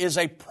Metaverse is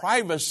a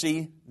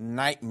privacy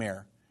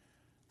nightmare.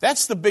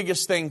 That's the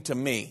biggest thing to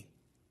me,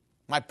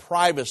 my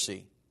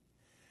privacy.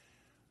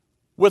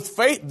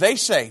 They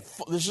say,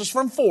 this is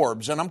from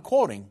Forbes, and I'm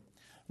quoting,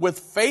 with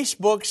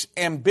Facebook's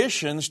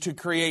ambitions to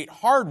create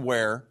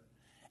hardware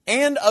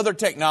and other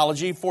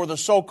technology for the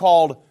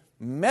so-called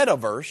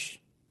Metaverse,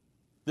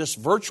 this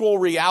virtual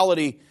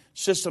reality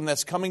system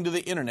that's coming to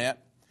the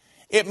internet,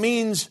 it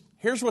means,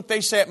 here's what they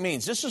say it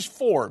means. This is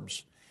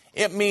Forbes.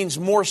 It means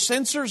more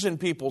sensors in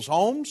people's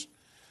homes,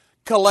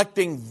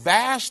 collecting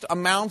vast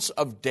amounts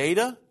of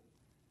data,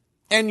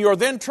 and you're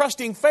then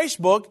trusting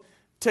Facebook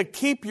to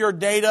keep your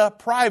data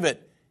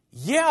private.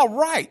 Yeah,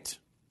 right.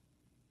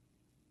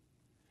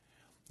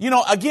 You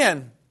know,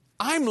 again,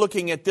 I'm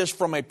looking at this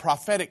from a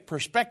prophetic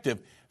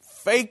perspective.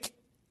 Fake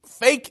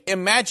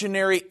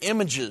imaginary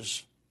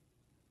images.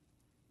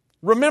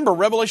 Remember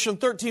Revelation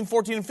 13,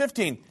 14, and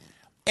 15.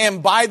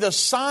 And by the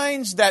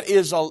signs that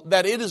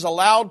it is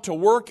allowed to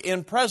work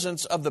in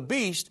presence of the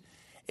beast,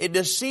 it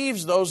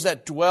deceives those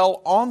that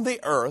dwell on the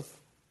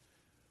earth,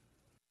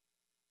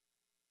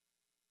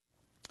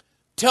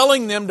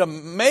 telling them to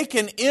make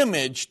an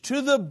image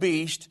to the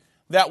beast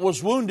that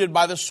was wounded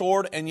by the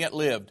sword and yet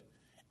lived.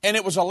 And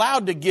it was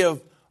allowed to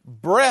give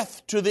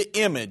breath to the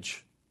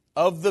image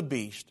of the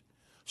beast,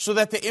 so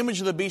that the image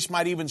of the beast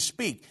might even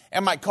speak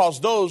and might cause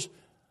those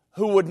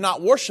who would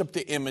not worship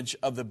the image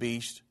of the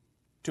beast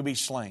to be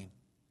slain.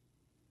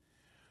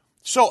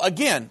 So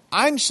again,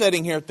 I'm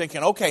sitting here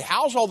thinking, okay,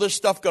 how's all this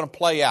stuff going to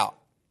play out?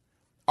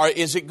 Or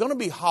is it going to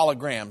be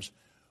holograms?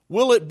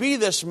 Will it be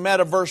this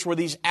metaverse where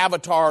these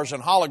avatars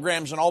and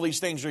holograms and all these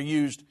things are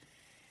used?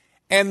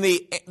 And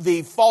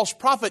the false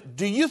prophet,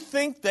 do you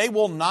think they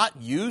will not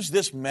use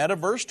this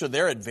metaverse to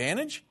their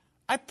advantage?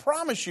 I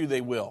promise you they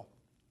will.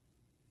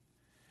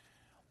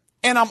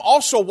 And I'm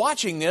also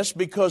watching this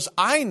because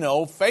I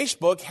know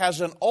Facebook has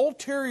an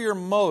ulterior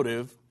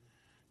motive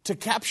to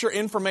capture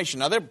information.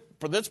 Now,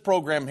 for this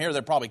program here,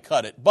 they probably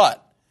cut it.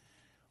 But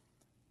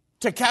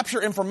to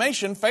capture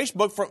information,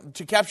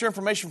 to capture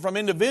information from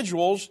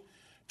individuals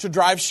to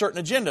drive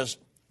certain agendas.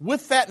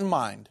 With that in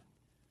mind,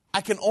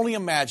 I can only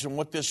imagine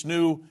what this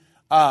new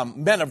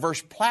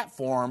Metaverse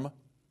platform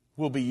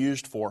will be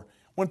used for.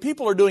 When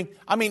people are doing,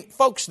 I mean,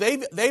 folks,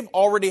 they've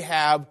already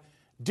have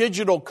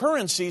digital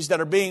currencies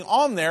that are being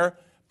on there.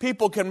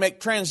 People can make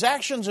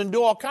transactions and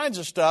do all kinds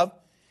of stuff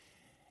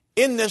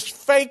in this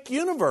fake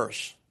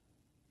universe.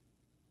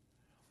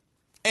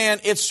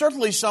 And it's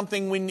certainly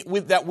something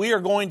that we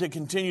are going to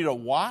continue to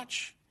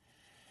watch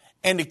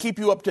and to keep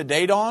you up to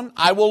date on.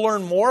 I will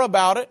learn more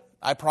about it,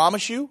 I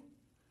promise you.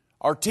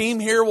 Our team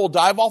here will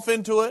dive off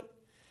into it,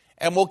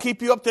 and we'll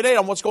keep you up to date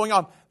on what's going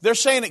on. They're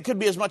saying it could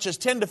be as much as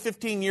 10 to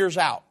 15 years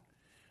out.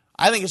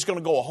 I think it's going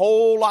to go a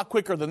whole lot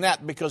quicker than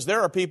that because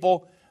there are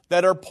people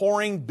that are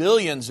pouring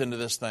billions into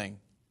this thing.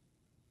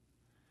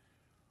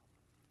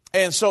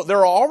 And so there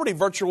are already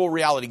virtual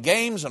reality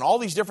games and all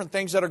these different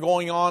things that are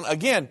going on.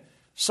 Again,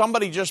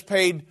 somebody just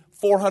paid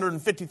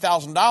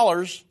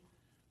 $450,000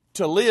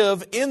 to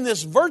live in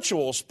this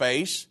virtual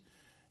space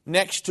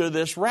next to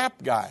this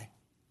rap guy.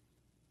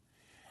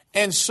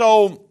 And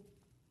so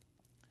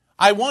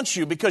I want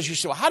you, because you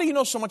say, well, how do you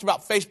know so much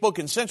about Facebook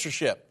and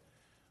censorship?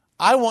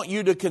 I want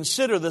you to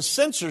consider the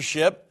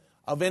censorship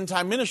of End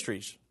Time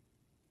Ministries.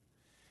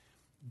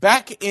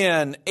 Back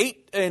in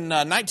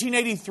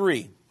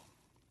 1983,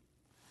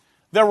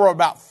 there were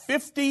about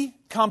 50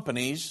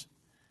 companies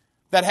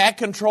that had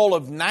control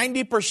of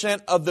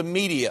 90% of the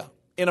media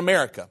in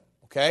America,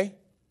 okay?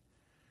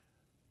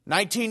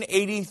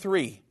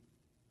 1983.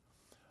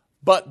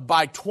 But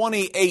by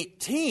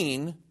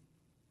 2018,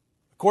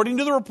 according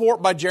to the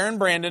report by Jaron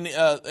Brandon,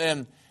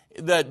 and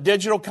the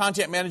digital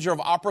content manager of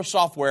Opera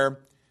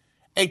Software,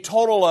 a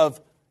total of,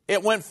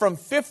 it went from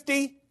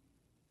 50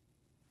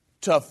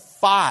 to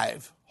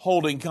 5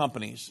 holding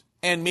companies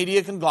and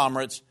media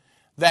conglomerates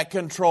that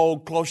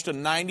controlled close to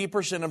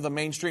 90% of the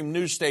mainstream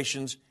news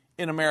stations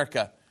in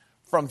America.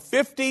 From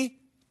 50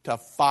 to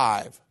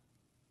 5.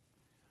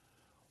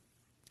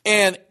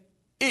 And,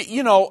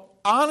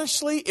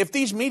 honestly, if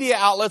these media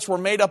outlets were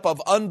made up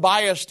of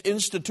unbiased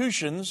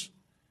institutions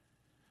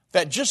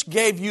that just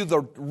gave you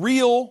the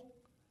real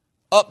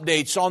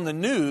updates on the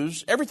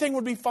news, everything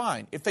would be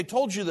fine if they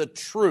told you the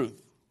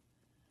truth.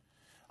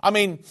 I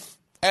mean,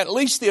 at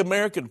least the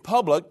American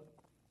public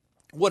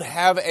would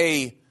have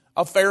a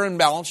fair and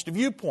balanced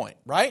viewpoint,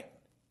 right?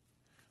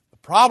 The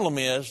problem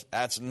is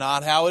that's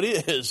not how it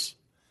is.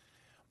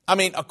 I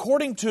mean,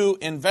 according to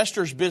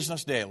Investors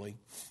Business Daily,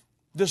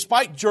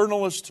 despite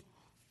journalist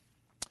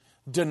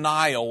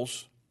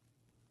denials,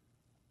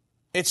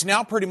 it's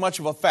now pretty much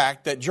of a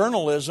fact that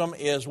journalism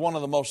is one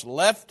of the most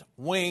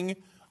left-wing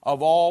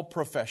of all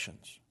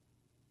professions.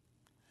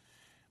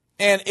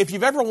 And if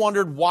you've ever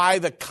wondered why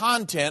the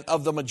content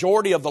of the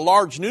majority of the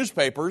large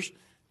newspapers,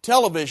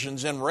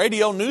 televisions, and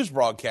radio news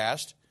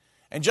broadcasts,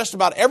 and just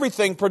about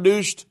everything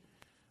produced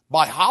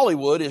by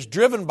Hollywood is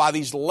driven by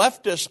these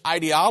leftist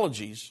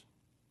ideologies,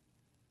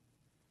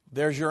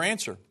 there's your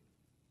answer.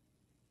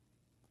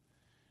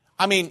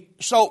 I mean,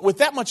 so with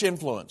that much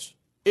influence,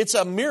 it's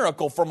a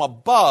miracle from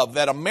above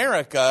that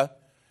America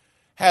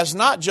has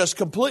not just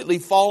completely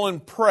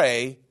fallen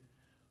prey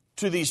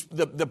to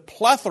the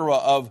plethora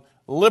of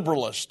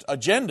liberalist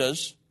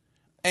agendas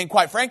and,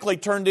 quite frankly,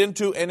 turned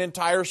into an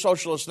entire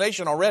socialist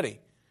nation already.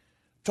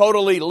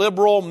 Totally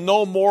liberal,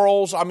 no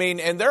morals. I mean,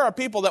 and there are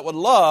people that would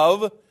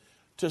love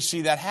to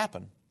see that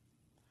happen.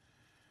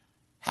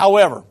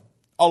 However,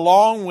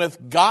 along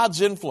with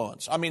God's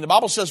influence, I mean, the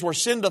Bible says where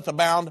sin doth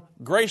abound,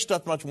 grace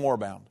doth much more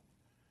abound.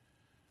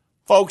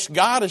 Folks,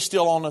 God is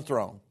still on the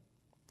throne.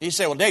 You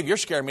say, well, Dave, you're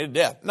scaring me to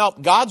death. No,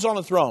 God's on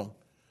the throne.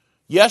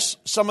 Yes,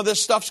 some of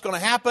this stuff's going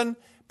to happen.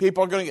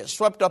 People are going to get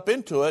swept up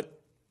into it.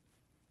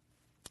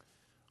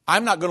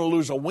 I'm not going to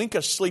lose a wink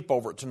of sleep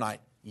over it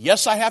tonight.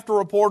 Yes, I have to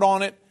report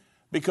on it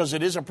because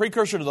it is a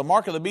precursor to the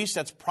mark of the beast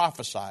that's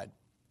prophesied.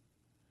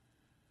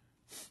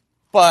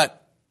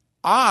 But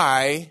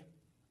I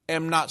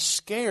am not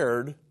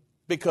scared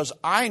because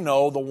I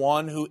know the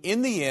one who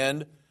in the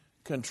end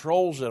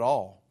controls it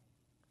all.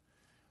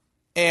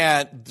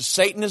 And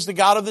Satan is the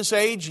god of this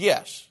age?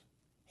 Yes.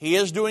 He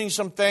is doing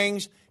some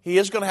things. He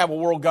is going to have a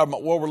world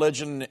government, world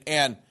religion,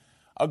 and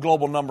a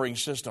global numbering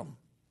system.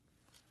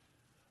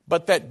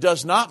 But that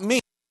does not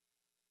mean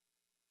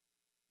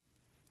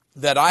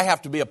that I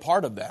have to be a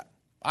part of that.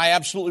 I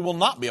absolutely will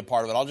not be a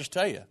part of it, I'll just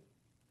tell you.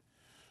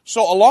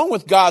 So along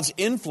with God's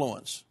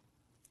influence,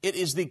 it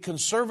is the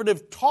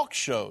conservative talk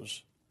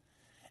shows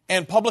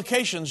and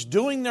publications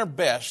doing their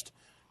best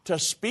to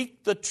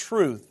speak the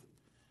truth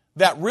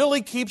that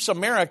really keeps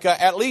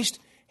America at least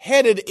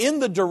headed in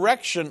the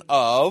direction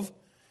of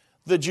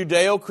the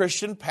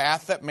Judeo-Christian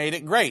path that made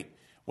it great.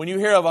 When you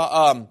hear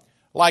of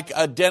like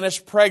a Dennis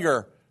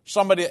Prager,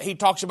 somebody, he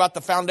talks about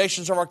the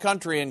foundations of our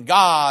country and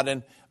God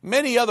and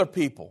many other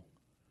people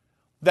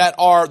that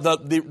are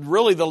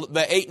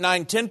the 8,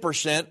 9,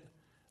 10%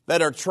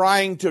 that are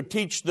trying to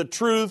teach the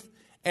truth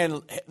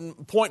and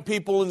point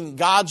people in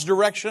God's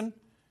direction,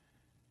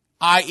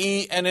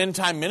 i.e. an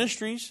end-time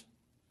ministries.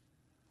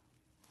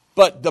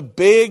 But the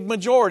big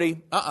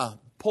majority,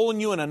 pulling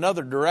you in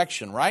another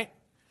direction, right?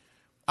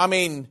 I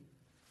mean,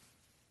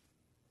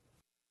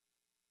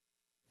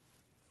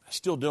 I'm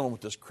still dealing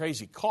with this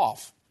crazy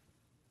cough.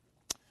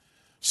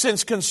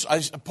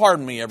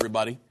 Pardon me,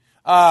 everybody.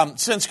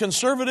 Since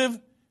conservative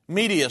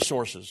media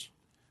sources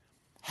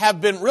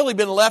have really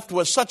been left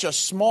with such a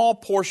small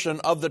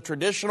portion of the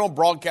traditional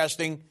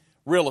broadcasting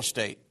real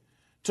estate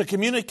to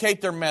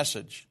communicate their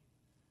message,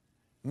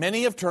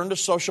 many have turned to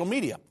social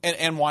media.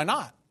 And why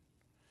not?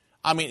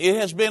 I mean, it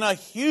has been a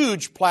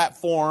huge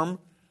platform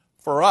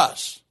for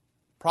us.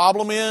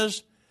 Problem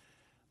is,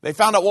 they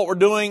found out what we're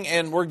doing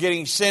and we're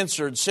getting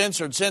censored.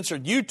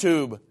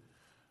 YouTube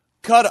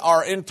cut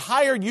our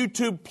entire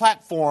YouTube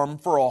platform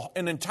for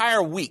an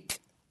entire week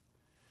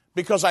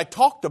because I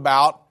talked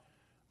about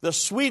the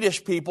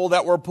Swedish people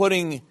that were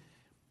putting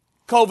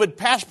COVID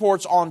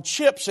passports on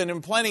chips and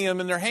implanting them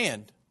in their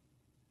hand.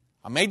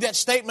 I made that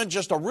statement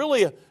just a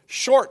really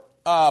short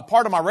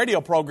part of my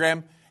radio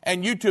program,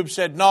 and YouTube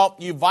said, no,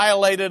 you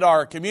violated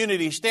our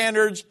community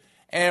standards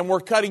and we're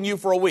cutting you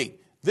for a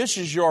week. This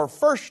is your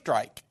first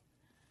strike.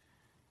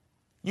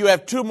 You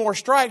have 2 more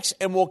strikes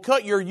and we'll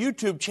cut your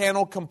YouTube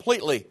channel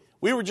completely.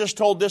 We were just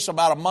told this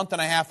about a month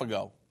and a half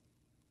ago.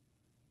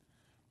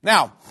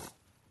 Now,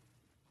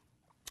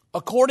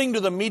 according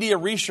to the Media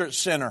Research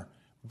Center,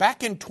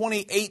 back in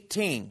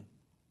 2018,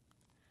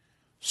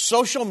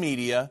 social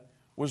media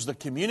was the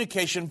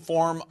communication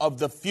form of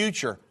the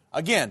future.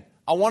 Again,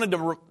 I wanted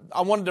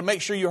to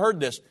make sure you heard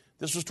this.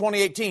 This was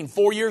 2018,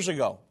 4 years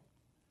ago.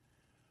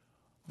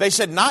 They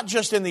said not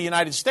just in the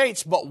United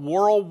States, but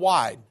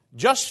worldwide.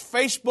 Just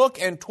Facebook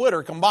and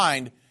Twitter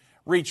combined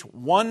reach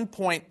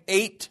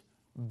 1.8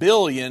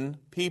 billion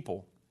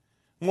people.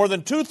 More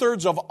than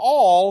 2/3 of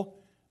all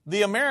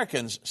the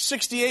Americans,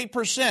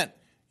 68%,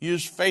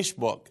 use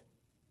Facebook.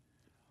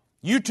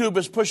 YouTube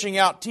is pushing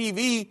out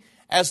TV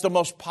as the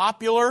most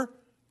popular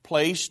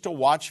place to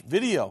watch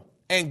video.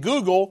 And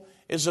Google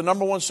is the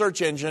 #1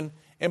 search engine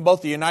in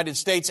both the United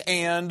States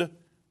and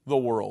the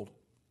world.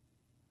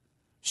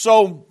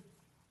 So,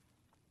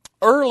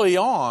 early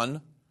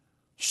on,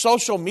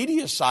 social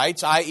media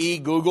sites, i.e.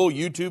 Google,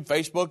 YouTube,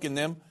 Facebook, and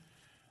them,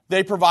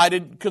 they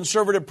provided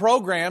conservative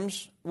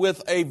programs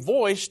with a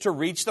voice to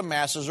reach the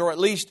masses, or at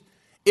least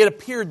it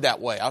appeared that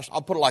way.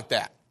 I'll put it like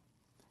that.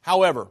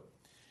 However,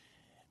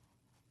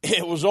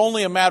 it was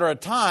only a matter of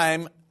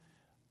time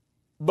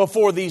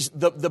before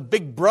the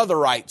big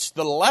brotherites,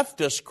 the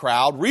leftist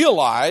crowd,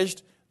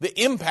 realized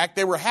the impact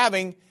they were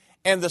having,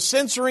 and the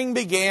censoring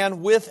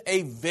began with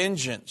a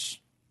vengeance.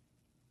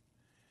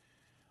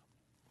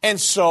 And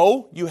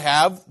so you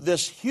have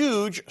this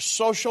huge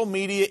social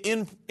media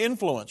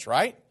influence,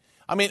 right?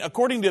 I mean,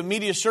 according to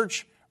Media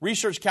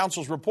Research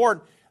Council's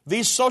report,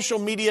 these social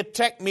media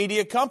tech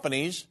media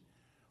companies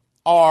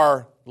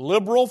are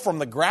liberal from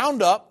the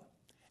ground up,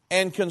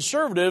 and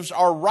conservatives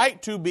are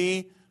right to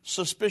be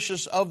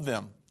suspicious of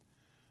them.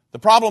 The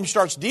problem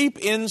starts deep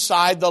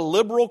inside the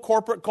liberal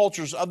corporate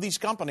cultures of these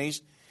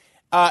companies.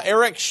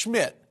 Eric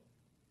Schmidt,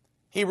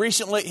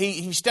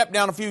 he stepped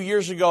down a few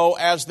years ago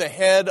as the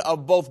head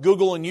of both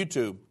Google and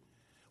YouTube.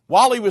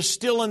 While he was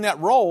still in that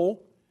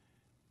role,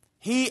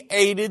 he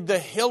aided the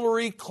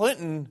Hillary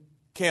Clinton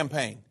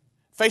campaign.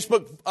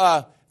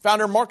 Facebook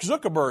founder Mark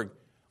Zuckerberg,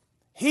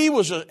 he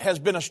has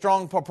been a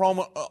strong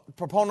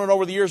proponent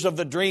over the years of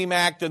the DREAM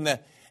Act and the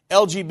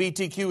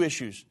LGBTQ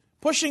issues,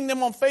 pushing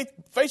them on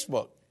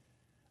Facebook.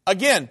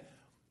 Again,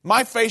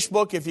 my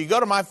Facebook, if you go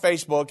to my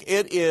Facebook,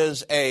 it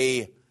is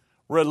a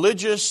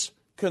religious,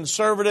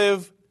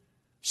 conservative,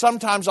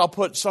 sometimes I'll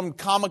put some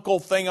comical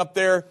thing up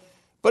there,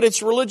 but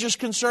it's religious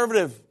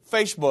conservative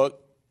Facebook.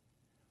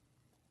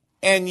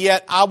 And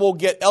yet I will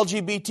get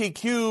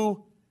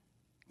LGBTQ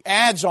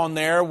ads on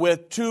there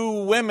with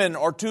two women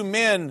or two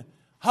men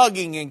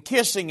hugging and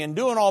kissing and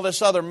doing all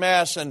this other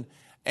mess. And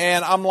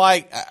I'm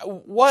like,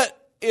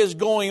 what is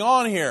going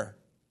on here?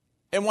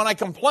 And when I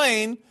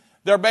complain,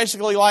 they're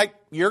basically like,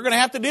 you're going to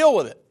have to deal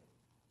with it.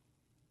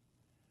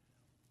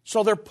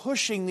 So they're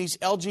pushing these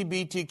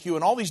LGBTQ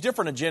and all these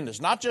different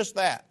agendas, not just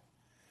that.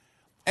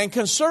 And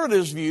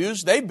conservatives'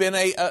 views, they've been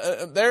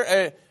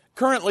they're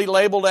currently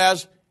labeled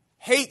as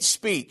hate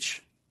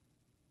speech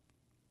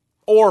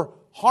or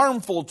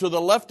harmful to the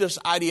leftist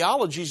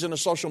ideologies in the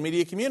social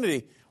media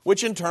community,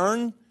 which in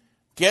turn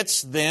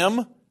gets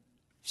them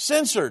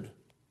censored.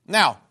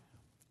 Now,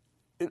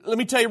 let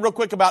me tell you real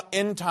quick about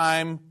End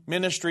Time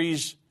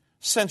Ministries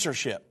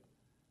censorship,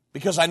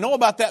 because I know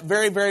about that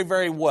very, very,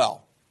 very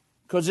well,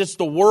 because it's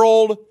the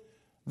world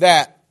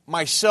that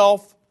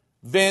myself,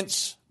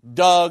 Vince,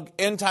 Doug,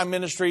 End Time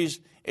Ministries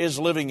is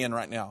living in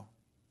right now.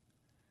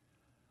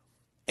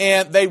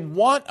 And they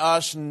want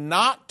us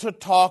not to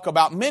talk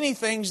about many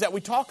things that we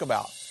talk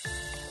about.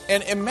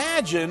 And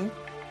imagine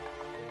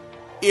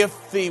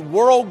if the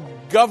world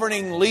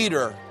governing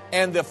leader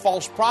and the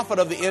false prophet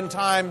of the end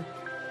time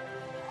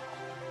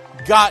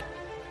got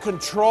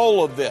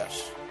control of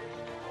this.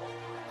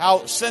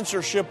 How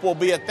censorship will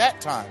be at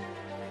that time.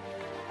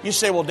 You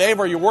say, well, Dave,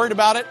 are you worried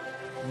about it?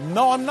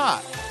 No, I'm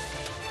not.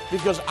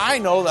 Because I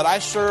know that I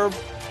serve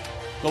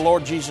the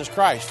Lord Jesus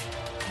Christ.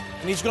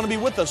 And He's going to be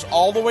with us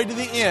all the way to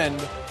the end.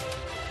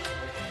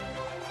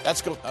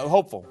 That's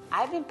hopeful.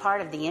 I've been part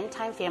of the End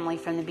Time family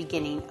from the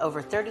beginning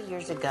over 30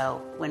 years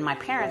ago when my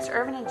parents,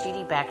 Irvin and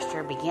Judy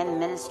Baxter, began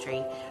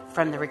ministry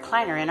from the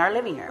recliner in our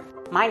living room.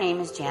 My name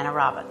is Jana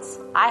Robbins.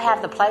 I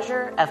have the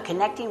pleasure of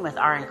connecting with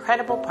our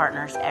incredible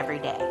partners every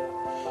day.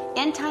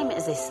 End Time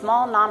is a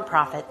small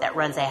nonprofit that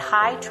runs a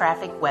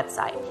high-traffic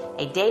website,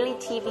 a daily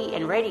TV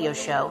and radio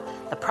show,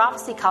 the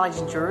Prophecy College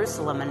in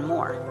Jerusalem, and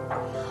more.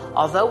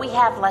 Although we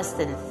have less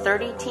than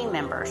 30 team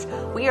members,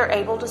 we are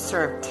able to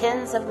serve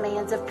tens of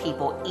millions of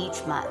people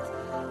each month.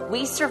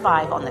 We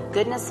survive on the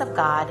goodness of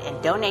God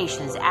and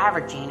donations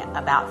averaging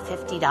about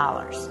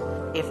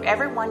 $50. If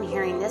everyone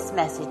hearing this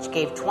message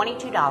gave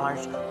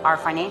 $22, our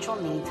financial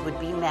needs would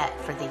be met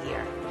for the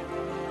year.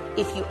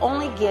 If you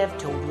only give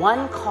to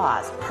one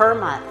cause per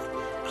month,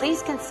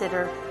 please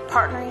consider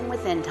partnering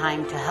with End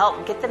Time to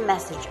help get the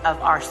message of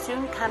our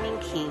soon-coming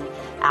King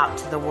out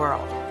to the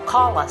world.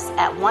 Call us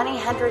at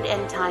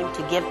 1-800-END-TIME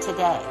to give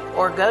today,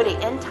 or go to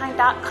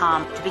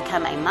endtime.com to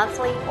become a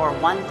monthly or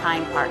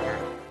one-time partner.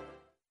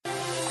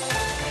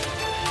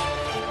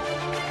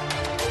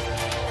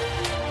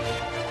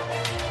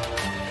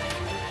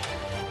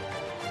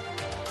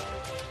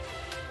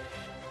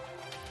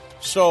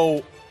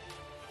 So,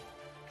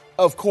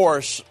 of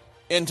course,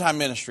 End Time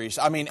Ministries,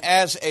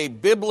 as a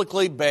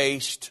biblically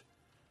based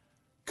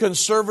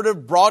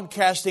conservative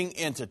broadcasting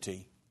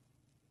entity,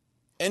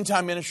 End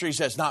Time Ministries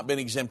has not been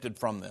exempted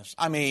from this.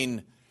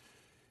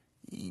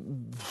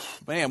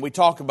 We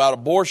talk about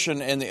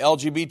abortion and the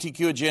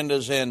LGBTQ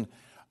agendas and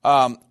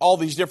all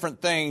these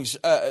different things,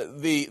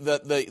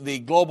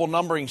 the global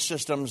numbering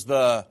systems,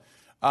 the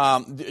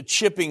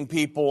chipping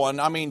people,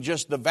 and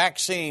just the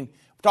vaccine.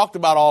 We talked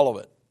about all of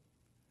it.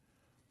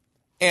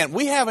 And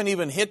we haven't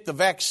even hit the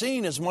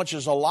vaccine as much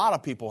as a lot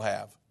of people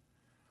have.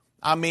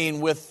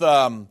 With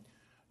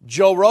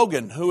Joe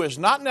Rogan, who is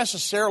not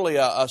necessarily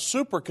a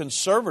super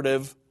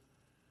conservative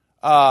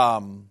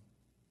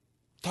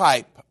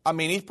type. I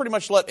mean, he's pretty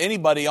much let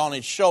anybody on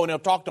his show, and he'll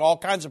talk to all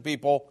kinds of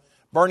people.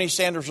 Bernie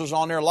Sanders was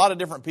on there, a lot of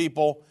different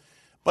people.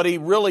 But he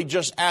really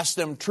just asked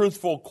them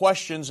truthful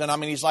questions. And, I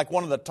mean, he's like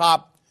one of the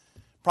top,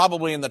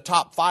 probably in the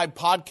top 5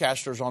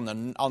 podcasters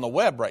on the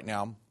web right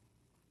now.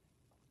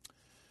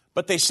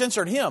 But they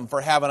censored him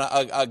for having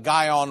a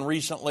guy on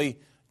recently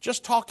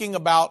just talking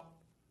about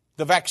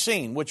the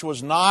vaccine, which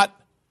was not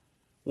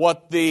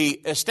what the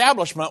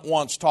establishment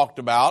once talked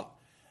about.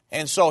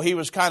 And so he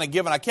was kind of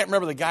given, I can't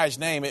remember the guy's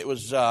name, it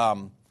was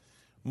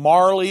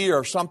Marley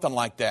or something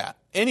like that.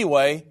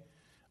 Anyway,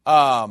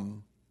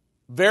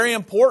 very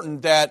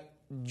important that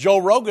Joe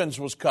Rogan's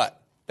was cut.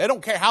 They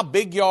don't care how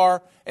big you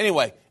are.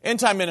 Anyway, End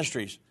Time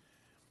Ministries.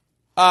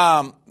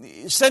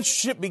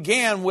 Censorship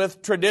began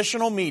with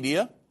traditional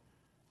media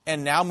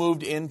and now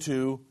moved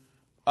into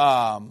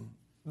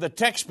the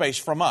tech space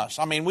from us.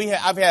 I mean,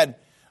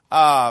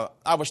 I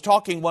was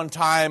talking one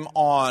time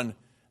on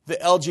the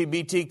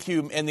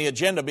LGBTQ and the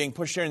agenda being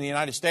pushed here in the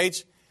United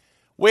States.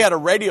 We had a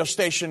radio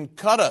station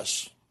cut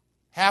us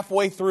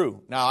halfway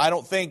through. Now, I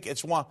don't think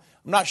it's one.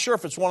 I'm not sure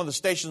if it's one of the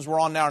stations we're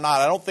on now or not.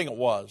 I don't think it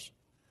was.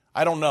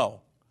 I don't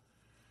know.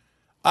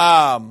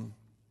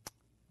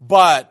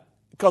 But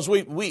because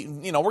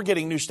we're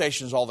getting new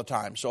stations all the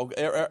time. So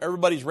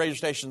everybody's radio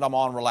stations I'm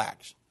on,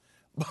 relax.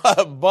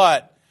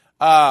 But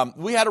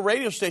we had a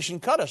radio station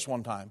cut us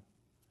one time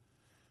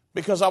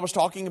because I was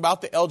talking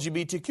about the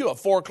LGBTQ. At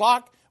 4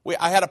 o'clock,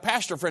 I had a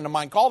pastor friend of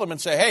mine call him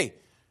and say, hey,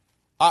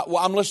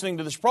 I'm listening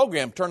to this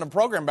program. Turn the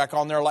program back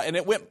on there. And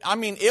it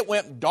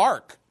went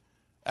dark.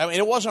 I mean,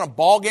 it wasn't a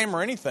ball game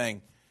or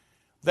anything.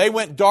 They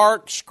went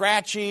dark,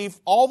 scratchy,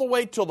 all the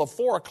way till the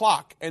 4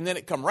 o'clock, and then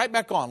it come right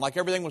back on like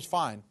everything was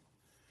fine.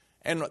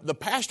 And the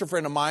pastor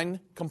friend of mine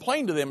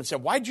complained to them and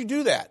said, why'd you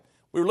do that?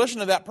 We were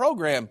listening to that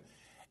program,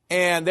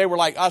 and they were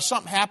like,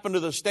 something happened to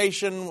the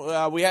station.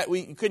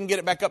 We couldn't get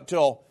it back up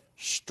till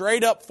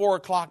straight up 4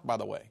 o'clock, by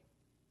the way,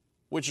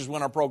 which is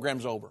when our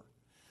program's over.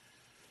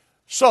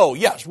 So,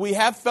 yes, we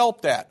have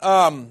felt that.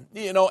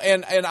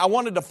 And I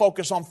wanted to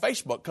focus on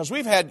Facebook because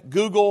we've had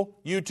Google,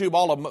 YouTube,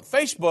 all of them. But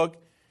Facebook,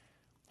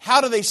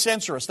 how do they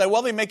censor us?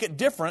 They make it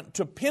different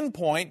to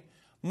pinpoint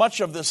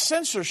much of the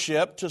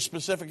censorship to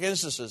specific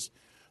instances.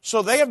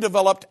 So they have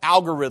developed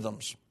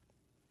algorithms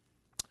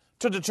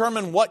to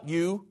determine what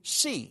you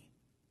see.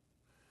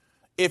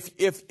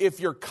 If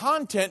your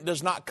content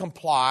does not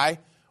comply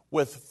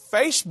with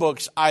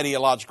Facebook's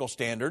ideological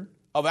standard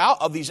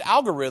of these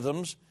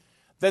algorithms,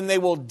 then they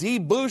will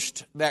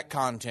deboost that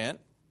content,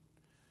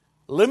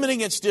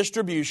 limiting its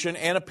distribution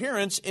and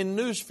appearance in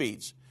news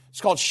feeds.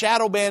 It's called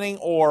shadow banning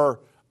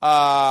or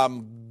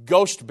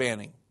ghost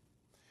banning.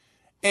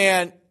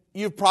 And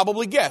you've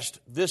probably guessed,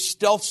 this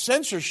stealth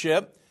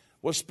censorship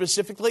was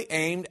specifically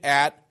aimed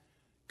at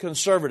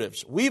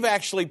conservatives. We've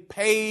actually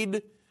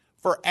paid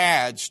for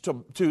ads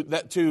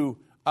to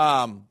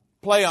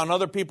play on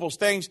other people's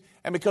things,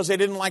 and because they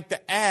didn't like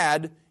the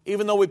ad,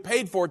 even though we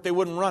paid for it, they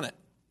wouldn't run it.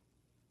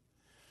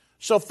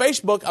 So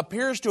Facebook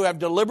appears to have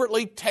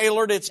deliberately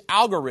tailored its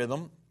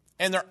algorithm,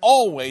 and they're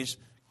always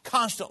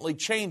constantly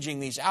changing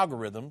these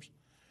algorithms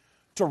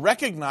to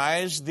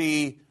recognize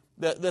the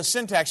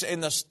syntax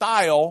and the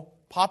style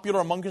popular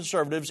among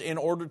conservatives in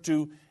order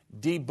to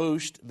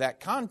deboost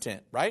that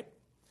content, right?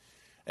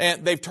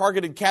 And they've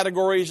targeted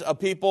categories of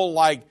people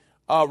like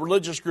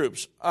religious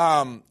groups,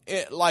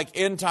 like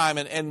End Time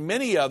and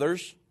many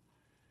others.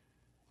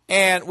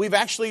 And we've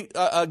actually,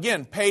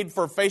 again, paid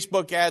for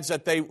Facebook ads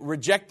that they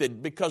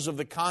rejected because of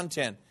the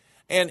content.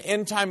 And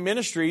End Time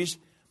Ministries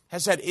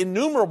has had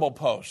innumerable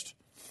posts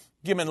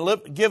given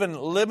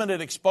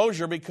limited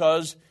exposure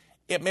because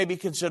it may be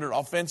considered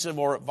offensive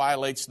or it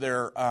violates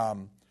their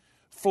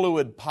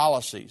fluid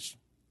policies.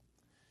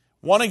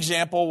 One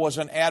example was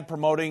an ad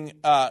promoting,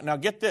 now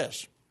get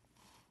this,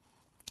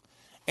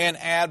 an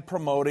ad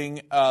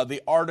promoting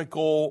the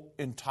article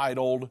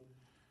entitled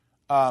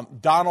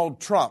Donald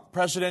Trump,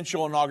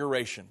 Presidential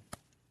Inauguration.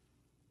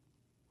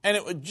 And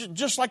it was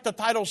just like the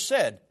title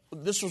said,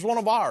 this was one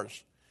of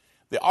ours.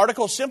 The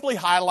article simply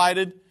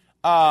highlighted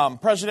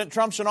President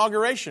Trump's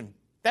inauguration.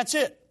 That's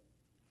it.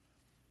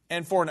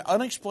 And for an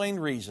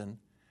unexplained reason,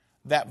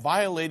 that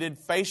violated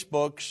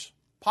Facebook's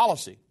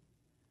policy.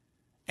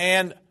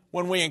 And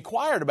when we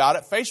inquired about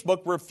it,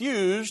 Facebook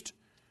refused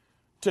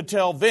to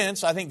tell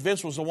Vince. I think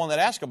Vince was the one that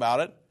asked about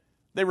it.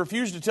 They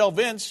refused to tell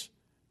Vince.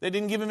 They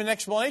didn't give him an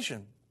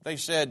explanation. They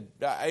said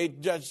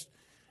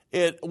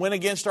it went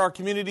against our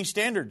community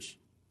standards.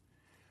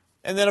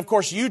 And then, of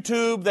course,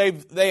 YouTube,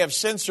 they have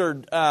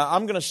censored,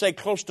 I'm going to say,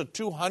 close to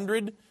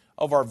 200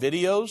 of our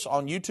videos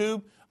on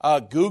YouTube.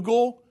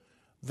 Google,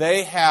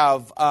 they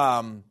have,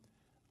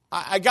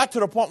 I got to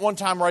the point one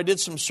time where I did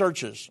some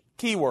searches,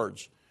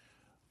 keywords,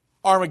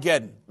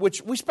 Armageddon,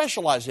 which we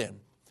specialize in,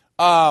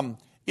 Mark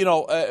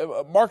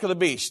of the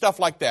Beast, stuff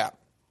like that.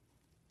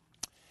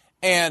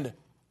 And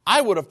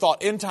I would have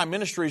thought End Time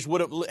Ministries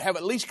would have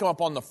at least come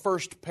up on the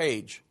first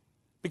page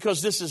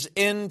because this is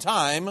End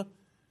Time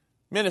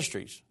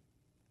Ministries.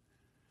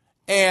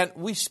 And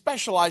we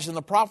specialize in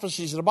the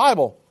prophecies of the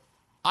Bible.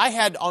 I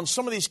had, on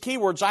some of these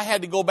keywords, I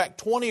had to go back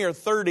 20 or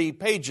 30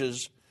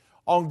 pages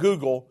on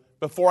Google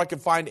before I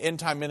could find End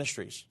Time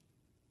Ministries,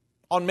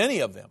 on many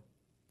of them.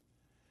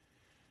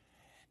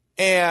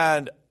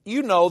 And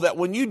you know that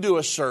when you do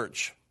a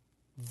search,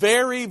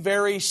 very,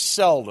 very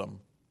seldom,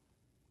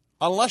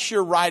 unless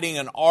you're writing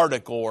an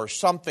article or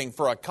something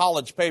for a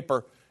college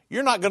paper,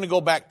 you're not going to go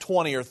back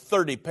 20 or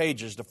 30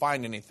 pages to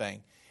find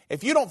anything.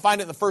 If you don't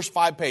find it in the first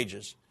 5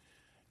 pages,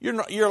 you're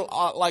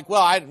like,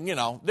 well,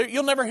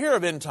 you'll never hear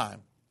of End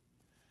Time.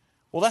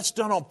 Well, that's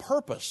done on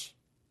purpose.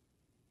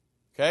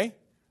 Okay?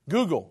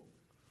 Google.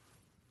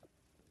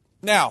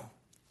 Now,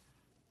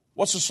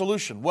 what's the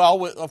solution?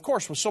 Well, of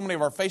course, with so many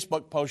of our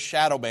Facebook posts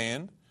shadow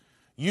banned,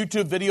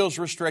 YouTube videos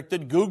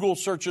restricted, Google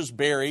searches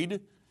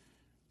buried,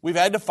 we've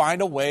had to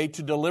find a way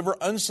to deliver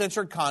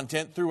uncensored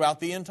content throughout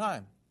the end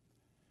time.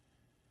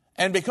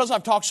 And because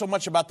I've talked so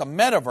much about the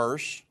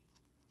Metaverse,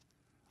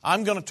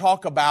 I'm going to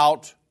talk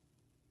about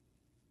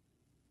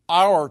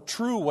our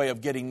true way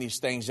of getting these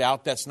things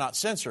out that's not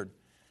censored.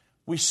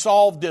 We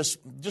solved this,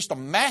 just a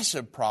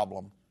massive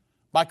problem,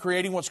 by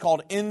creating what's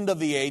called End of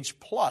the Age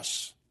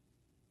Plus.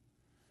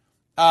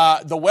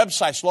 The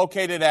website's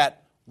located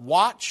at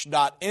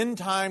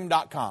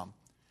watch.endtime.com.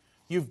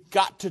 You've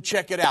got to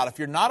check it out. If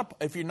you're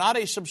not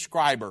a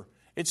subscriber,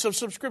 it's a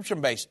subscription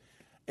base.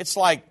 It's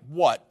like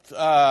what?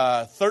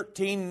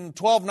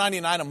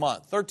 $12.99 a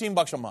month,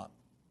 $13 a month.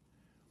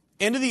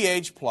 End of the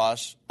Age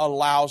Plus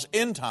allows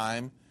End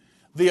Time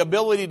the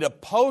ability to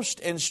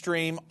post and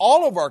stream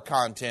all of our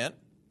content,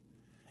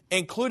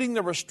 including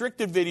the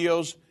restricted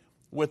videos,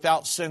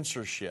 without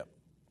censorship.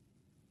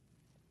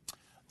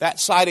 That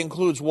site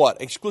includes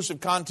what? Exclusive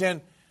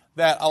content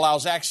that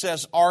allows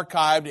access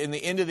archived in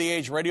the End of the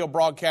Age radio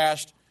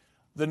broadcast,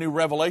 the new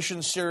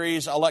Revelation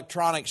series,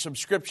 electronic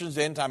subscriptions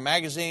to End Time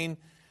Magazine,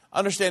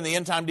 Understand the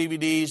End Time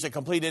DVDs, the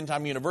complete End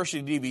Time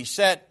University DVD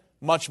set,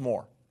 much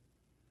more.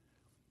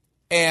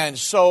 And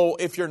so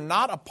if you're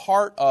not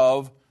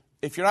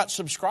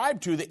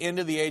subscribed to the End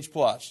of the Age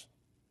Plus,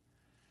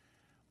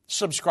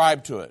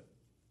 subscribe to it.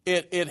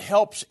 It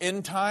helps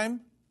End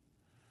Time.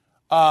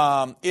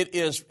 It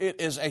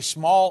is a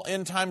small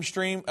End Time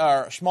stream,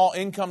 or small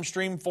income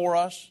stream for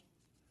us.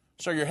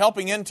 So you're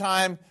helping End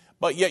Time,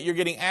 but yet you're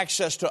getting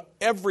access to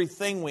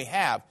everything we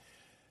have.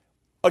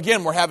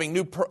 Again, we're having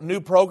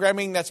new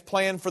programming that's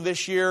planned for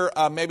this year.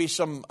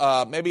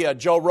 Maybe a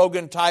Joe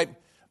Rogan type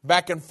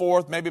back and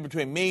forth, maybe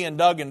between me and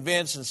Doug and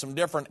Vince, and some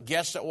different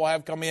guests that we'll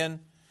have come in.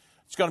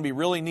 It's going to be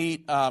really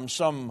neat.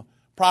 Some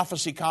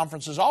prophecy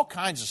conferences, all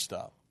kinds of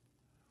stuff.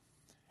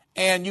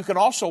 And you can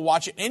also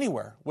watch it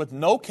anywhere with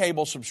no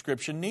cable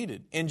subscription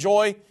needed.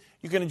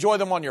 You can enjoy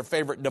them on your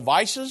favorite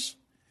devices,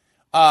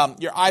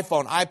 your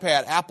iPhone,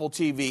 iPad, Apple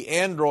TV,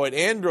 Android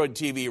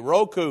TV,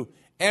 Roku,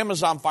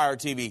 Amazon Fire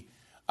TV.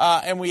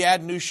 And we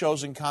add new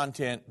shows and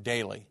content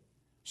daily.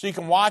 So you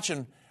can watch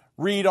and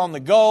read on the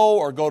go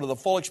or go to the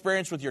full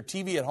experience with your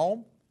TV at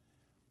home.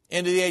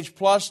 End of the Age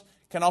Plus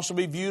can also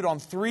be viewed on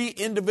 3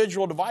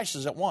 individual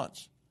devices at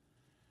once.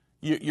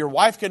 Your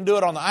wife can do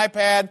it on the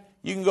iPad.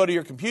 You can go to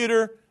your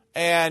computer,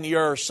 and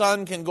your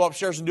son can go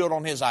upstairs and do it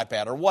on his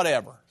iPad or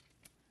whatever.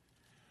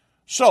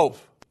 So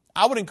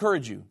I would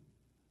encourage you,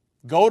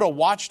 go to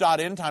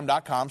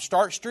watch.endtime.com,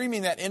 start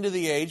streaming that End of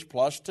the Age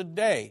Plus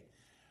today.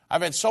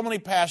 I've had so many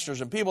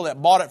pastors and people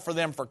that bought it for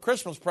them for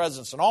Christmas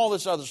presents and all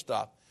this other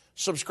stuff,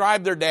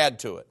 subscribe their dad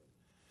to it.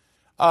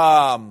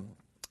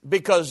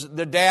 Because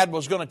the dad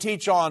was going to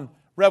teach on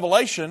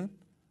Revelation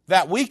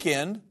that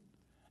weekend,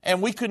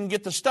 and we couldn't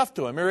get the stuff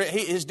to him.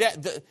 His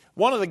dad,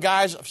 one of the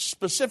guys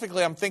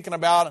specifically I'm thinking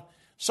about,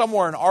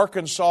 somewhere in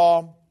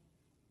Arkansas,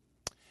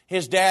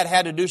 his dad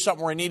had to do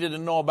something where he needed to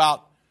know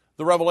about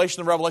the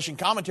Revelation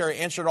commentary,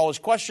 answered all his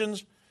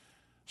questions.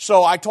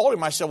 So I told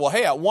him, I said, well,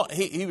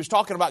 hey, he was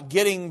talking about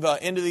getting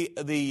the end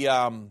of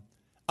the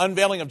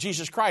unveiling of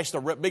Jesus Christ,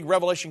 the big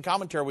Revelation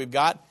commentary we've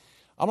got.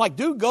 I'm like,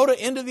 dude, go to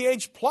End of the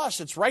Age Plus.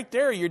 It's right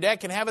there. Your dad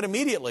can have it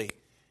immediately.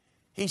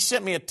 He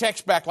sent me a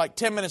text back like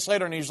 10 minutes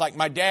later, and he's like,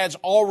 my dad's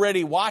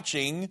already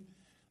watching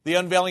the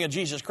unveiling of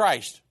Jesus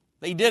Christ.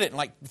 He did it in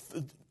like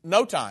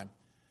no time.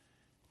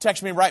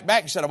 Texted me right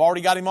back and said, I've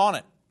already got him on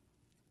it.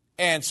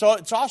 And so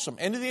it's awesome.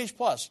 End of the Age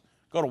Plus.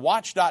 Go to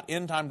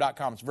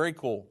watch.endtime.com. It's very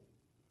cool.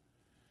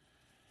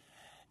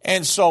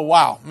 And so,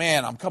 wow,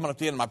 man, I'm coming up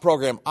to the end of my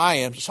program. I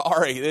am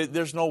sorry.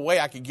 There's no way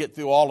I could get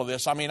through all of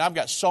this. I mean, I've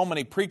got so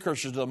many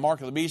precursors to the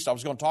mark of the beast I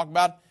was going to talk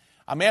about.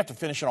 I may have to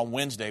finish it on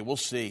Wednesday. We'll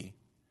see.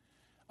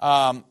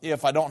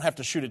 If I don't have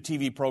to shoot a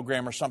TV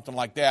program or something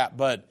like that.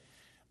 But,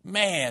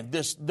 man,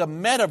 the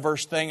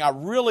Metaverse thing, I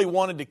really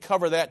wanted to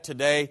cover that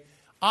today.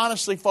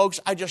 Honestly,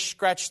 folks, I just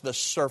scratched the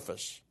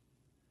surface.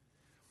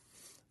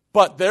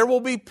 But there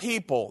will be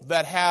people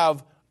that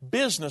have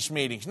business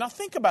meetings. Now,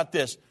 think about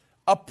this.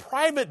 A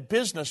private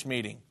business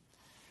meeting.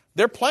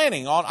 They're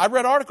planning on, I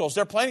read articles,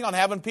 they're planning on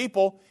having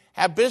people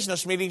have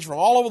business meetings from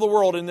all over the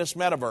world in this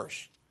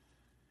Metaverse.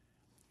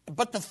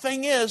 But the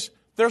thing is,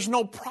 there's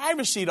no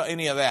privacy to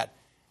any of that.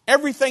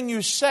 Everything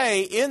you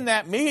say in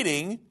that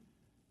meeting,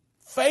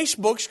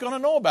 Facebook's going to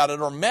know about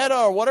it, or Meta,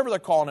 or whatever they're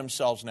calling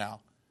themselves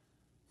now.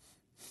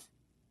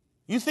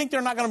 You think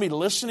they're not going to be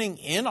listening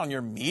in on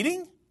your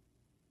meeting?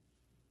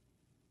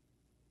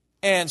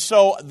 And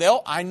so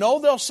I know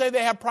they'll say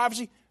they have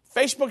privacy.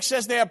 Facebook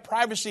says they have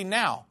privacy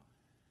now.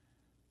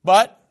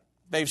 But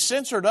they've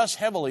censored us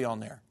heavily on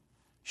there.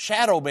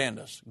 Shadow banned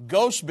us,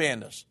 ghost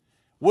banned us,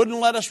 wouldn't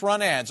let us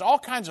run ads, all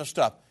kinds of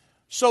stuff.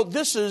 So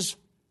this is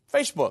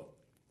Facebook.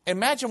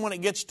 Imagine when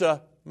it gets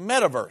to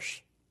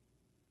Metaverse.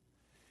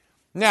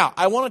 Now,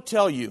 I want to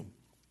tell you,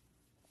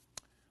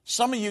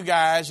 some of you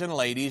guys and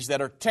ladies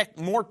that are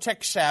more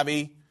tech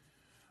savvy,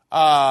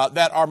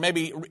 that are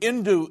maybe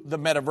into the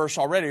Metaverse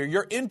already, or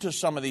you're into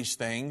some of these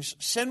things,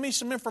 send me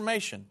some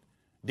information.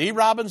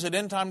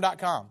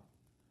 drobbins@endtime.com.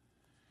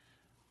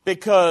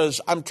 Because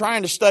I'm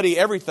trying to study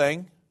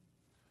everything,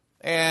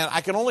 and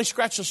I can only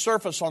scratch the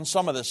surface on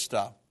some of this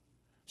stuff.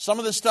 Some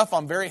of this stuff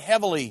I'm very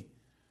heavily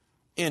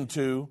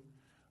into,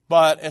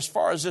 but as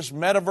far as this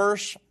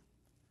Metaverse,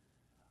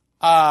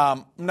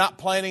 I'm not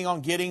planning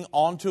on getting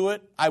onto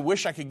it. I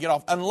wish I could get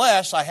off,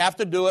 unless I have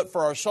to do it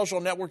for our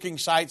social networking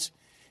sites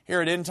here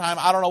at End Time.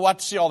 I don't know what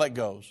to see how that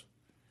goes.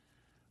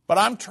 But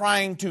I'm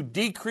trying to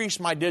decrease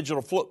my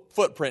digital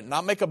footprint,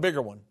 not make a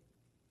bigger one.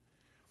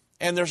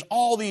 And there's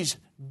all these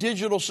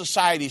digital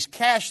societies,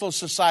 cashless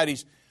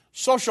societies,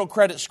 social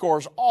credit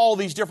scores, all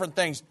these different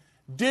things.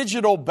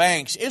 Digital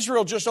banks.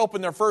 Israel just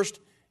opened their first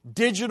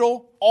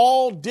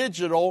all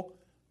digital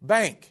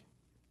bank.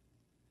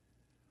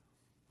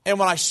 And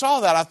when I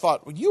saw that, I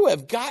thought, well, you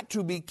have got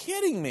to be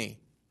kidding me.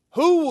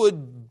 Who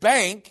would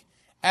bank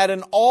at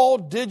an all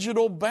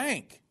digital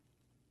bank?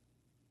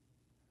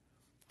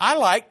 I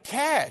like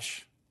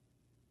cash.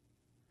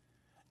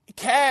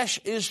 Cash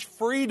is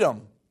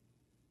freedom.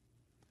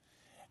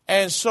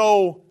 And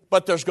so,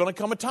 but there's going to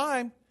come a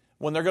time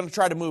when they're going to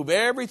try to move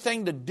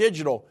everything to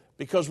digital,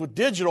 because with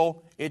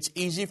digital, it's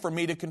easy for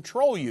me to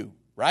control you,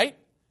 right?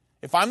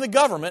 If I'm the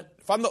government,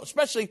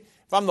 especially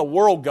if I'm the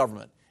world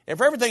government,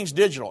 if everything's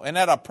digital and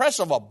at a press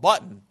of a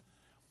button,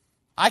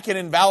 I can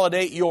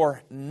invalidate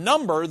your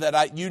number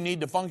that you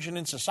need to function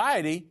in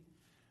society,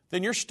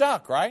 then you're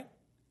stuck, right?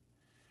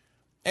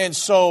 And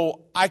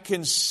so I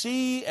can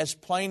see as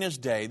plain as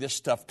day this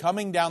stuff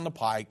coming down the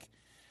pike.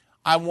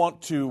 I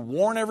want to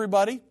warn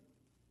everybody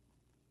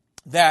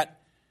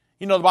that,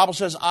 the Bible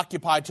says,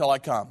 occupy till I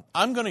come.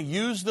 I'm going to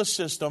use the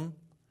system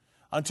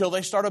until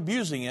they start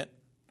abusing it,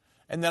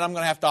 and then I'm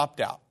going to have to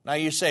opt out. Now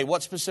you say,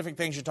 what specific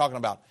things you're talking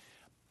about?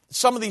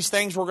 Some of these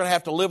things we're going to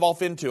have to live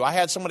off into. I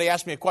had somebody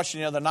ask me a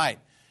question the other night.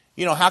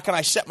 How can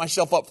I set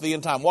myself up for the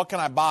end time? What can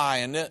I buy?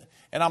 And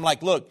I'm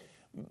like, look,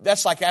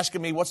 that's like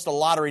asking me what's the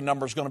lottery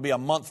number is going to be a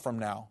month from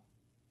now.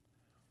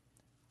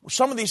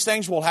 Some of these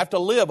things we'll have to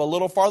live a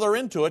little farther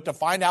into it to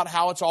find out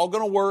how it's all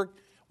going to work.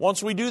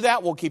 Once we do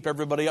that, we'll keep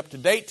everybody up to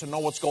date to know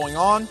what's going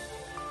on.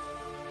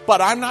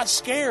 But I'm not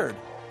scared.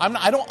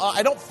 I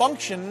don't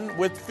function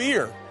with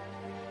fear.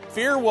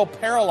 Fear will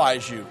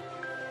paralyze you.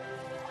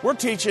 We're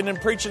teaching and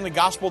preaching the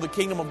gospel of the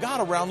kingdom of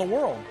God around the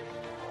world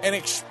and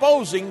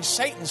exposing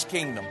Satan's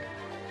kingdom,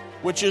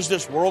 which is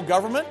this world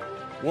government,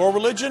 world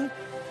religion,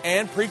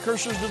 and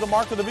precursors to the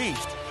mark of the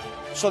beast,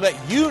 so that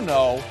you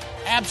know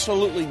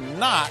absolutely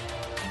not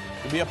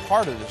to be a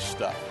part of this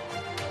stuff.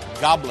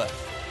 God bless.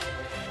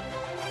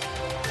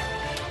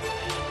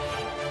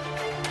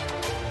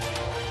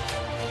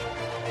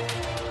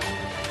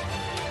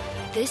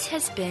 This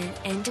has been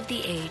End of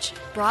the Age,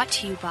 brought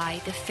to you by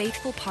the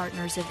faithful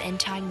partners of End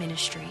Time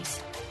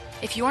Ministries.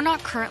 If you're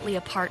not currently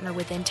a partner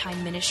with End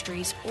Time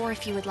Ministries, or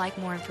if you would like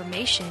more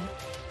information,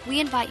 we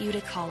invite you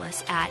to call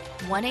us at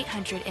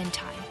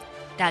 1-800-END-TIME.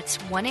 That's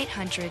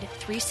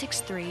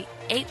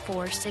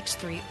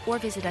 1-800-363-8463, or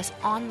visit us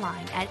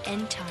online at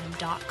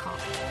endtime.com.